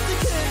 just a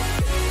kid.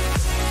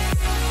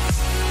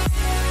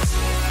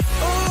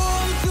 Oh,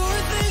 I'm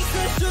doing things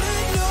I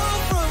shouldn't know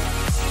from.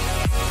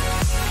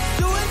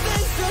 Doing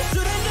things I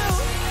shouldn't know.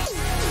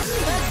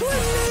 At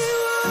 21.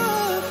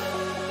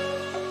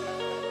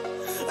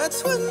 At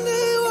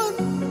 21.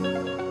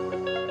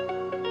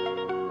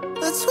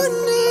 At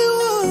 21.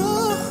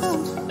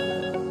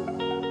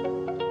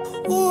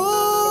 Whoa.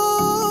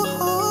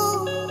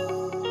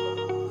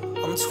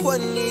 I'm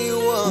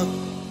 21.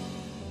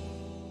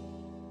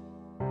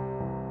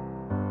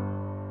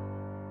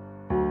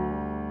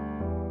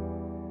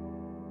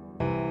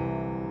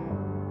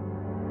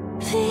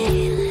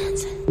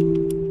 Feelings,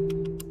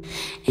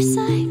 it's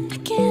like I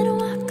can't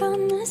walk on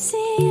the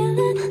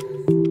ceiling.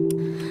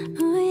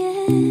 Oh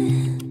yeah,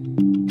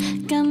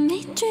 got me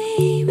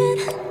dreaming,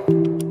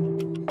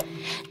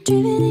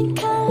 dreaming in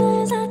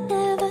colors I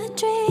never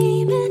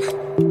dreamed.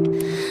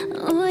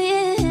 Oh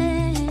yeah,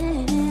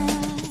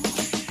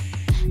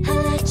 I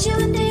let you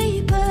in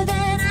deeper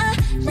than I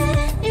let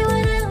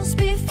anyone else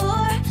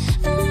before.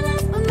 Fell in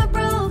love with my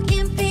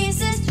broken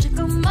pieces, took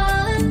 'em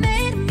all and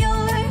made 'em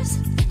yours.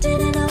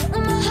 Didn't know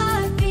what my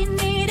heartbeat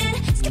needed,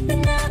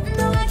 skipping out,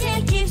 no I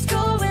can't keep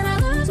score. When I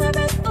lose my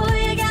breath, boy,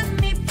 you got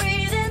me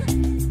breathing.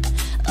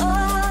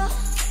 Oh,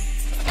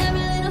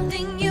 every little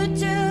thing you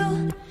do,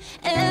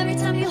 every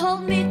time you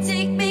hold me,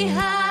 take me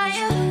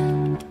higher,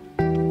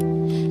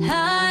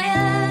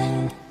 higher.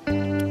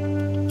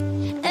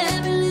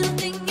 Every little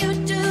thing you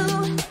do,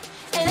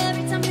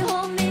 every time you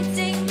hold me,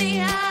 take me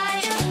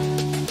higher,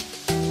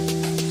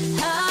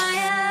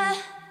 higher.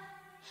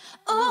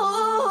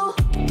 Oh.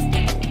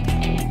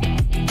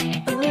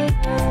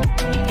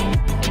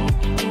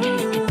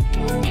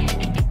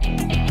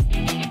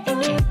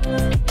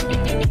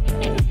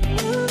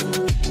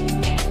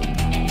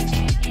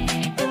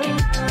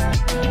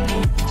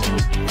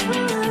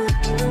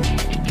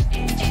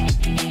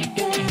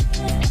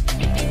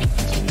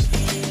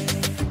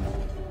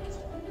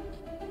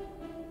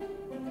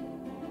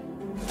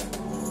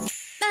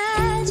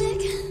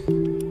 Magic,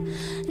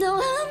 no,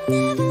 I'm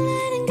never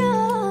letting go.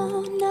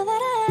 Now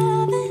that I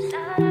have it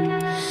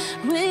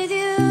with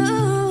you.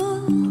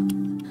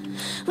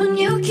 When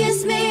you kiss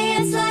me,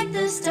 it's like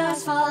the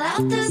stars fall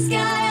out the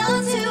sky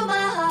onto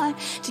my heart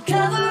to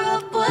cover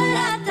up what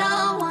I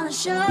don't wanna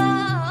show.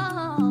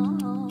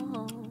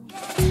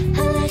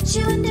 I let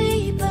you in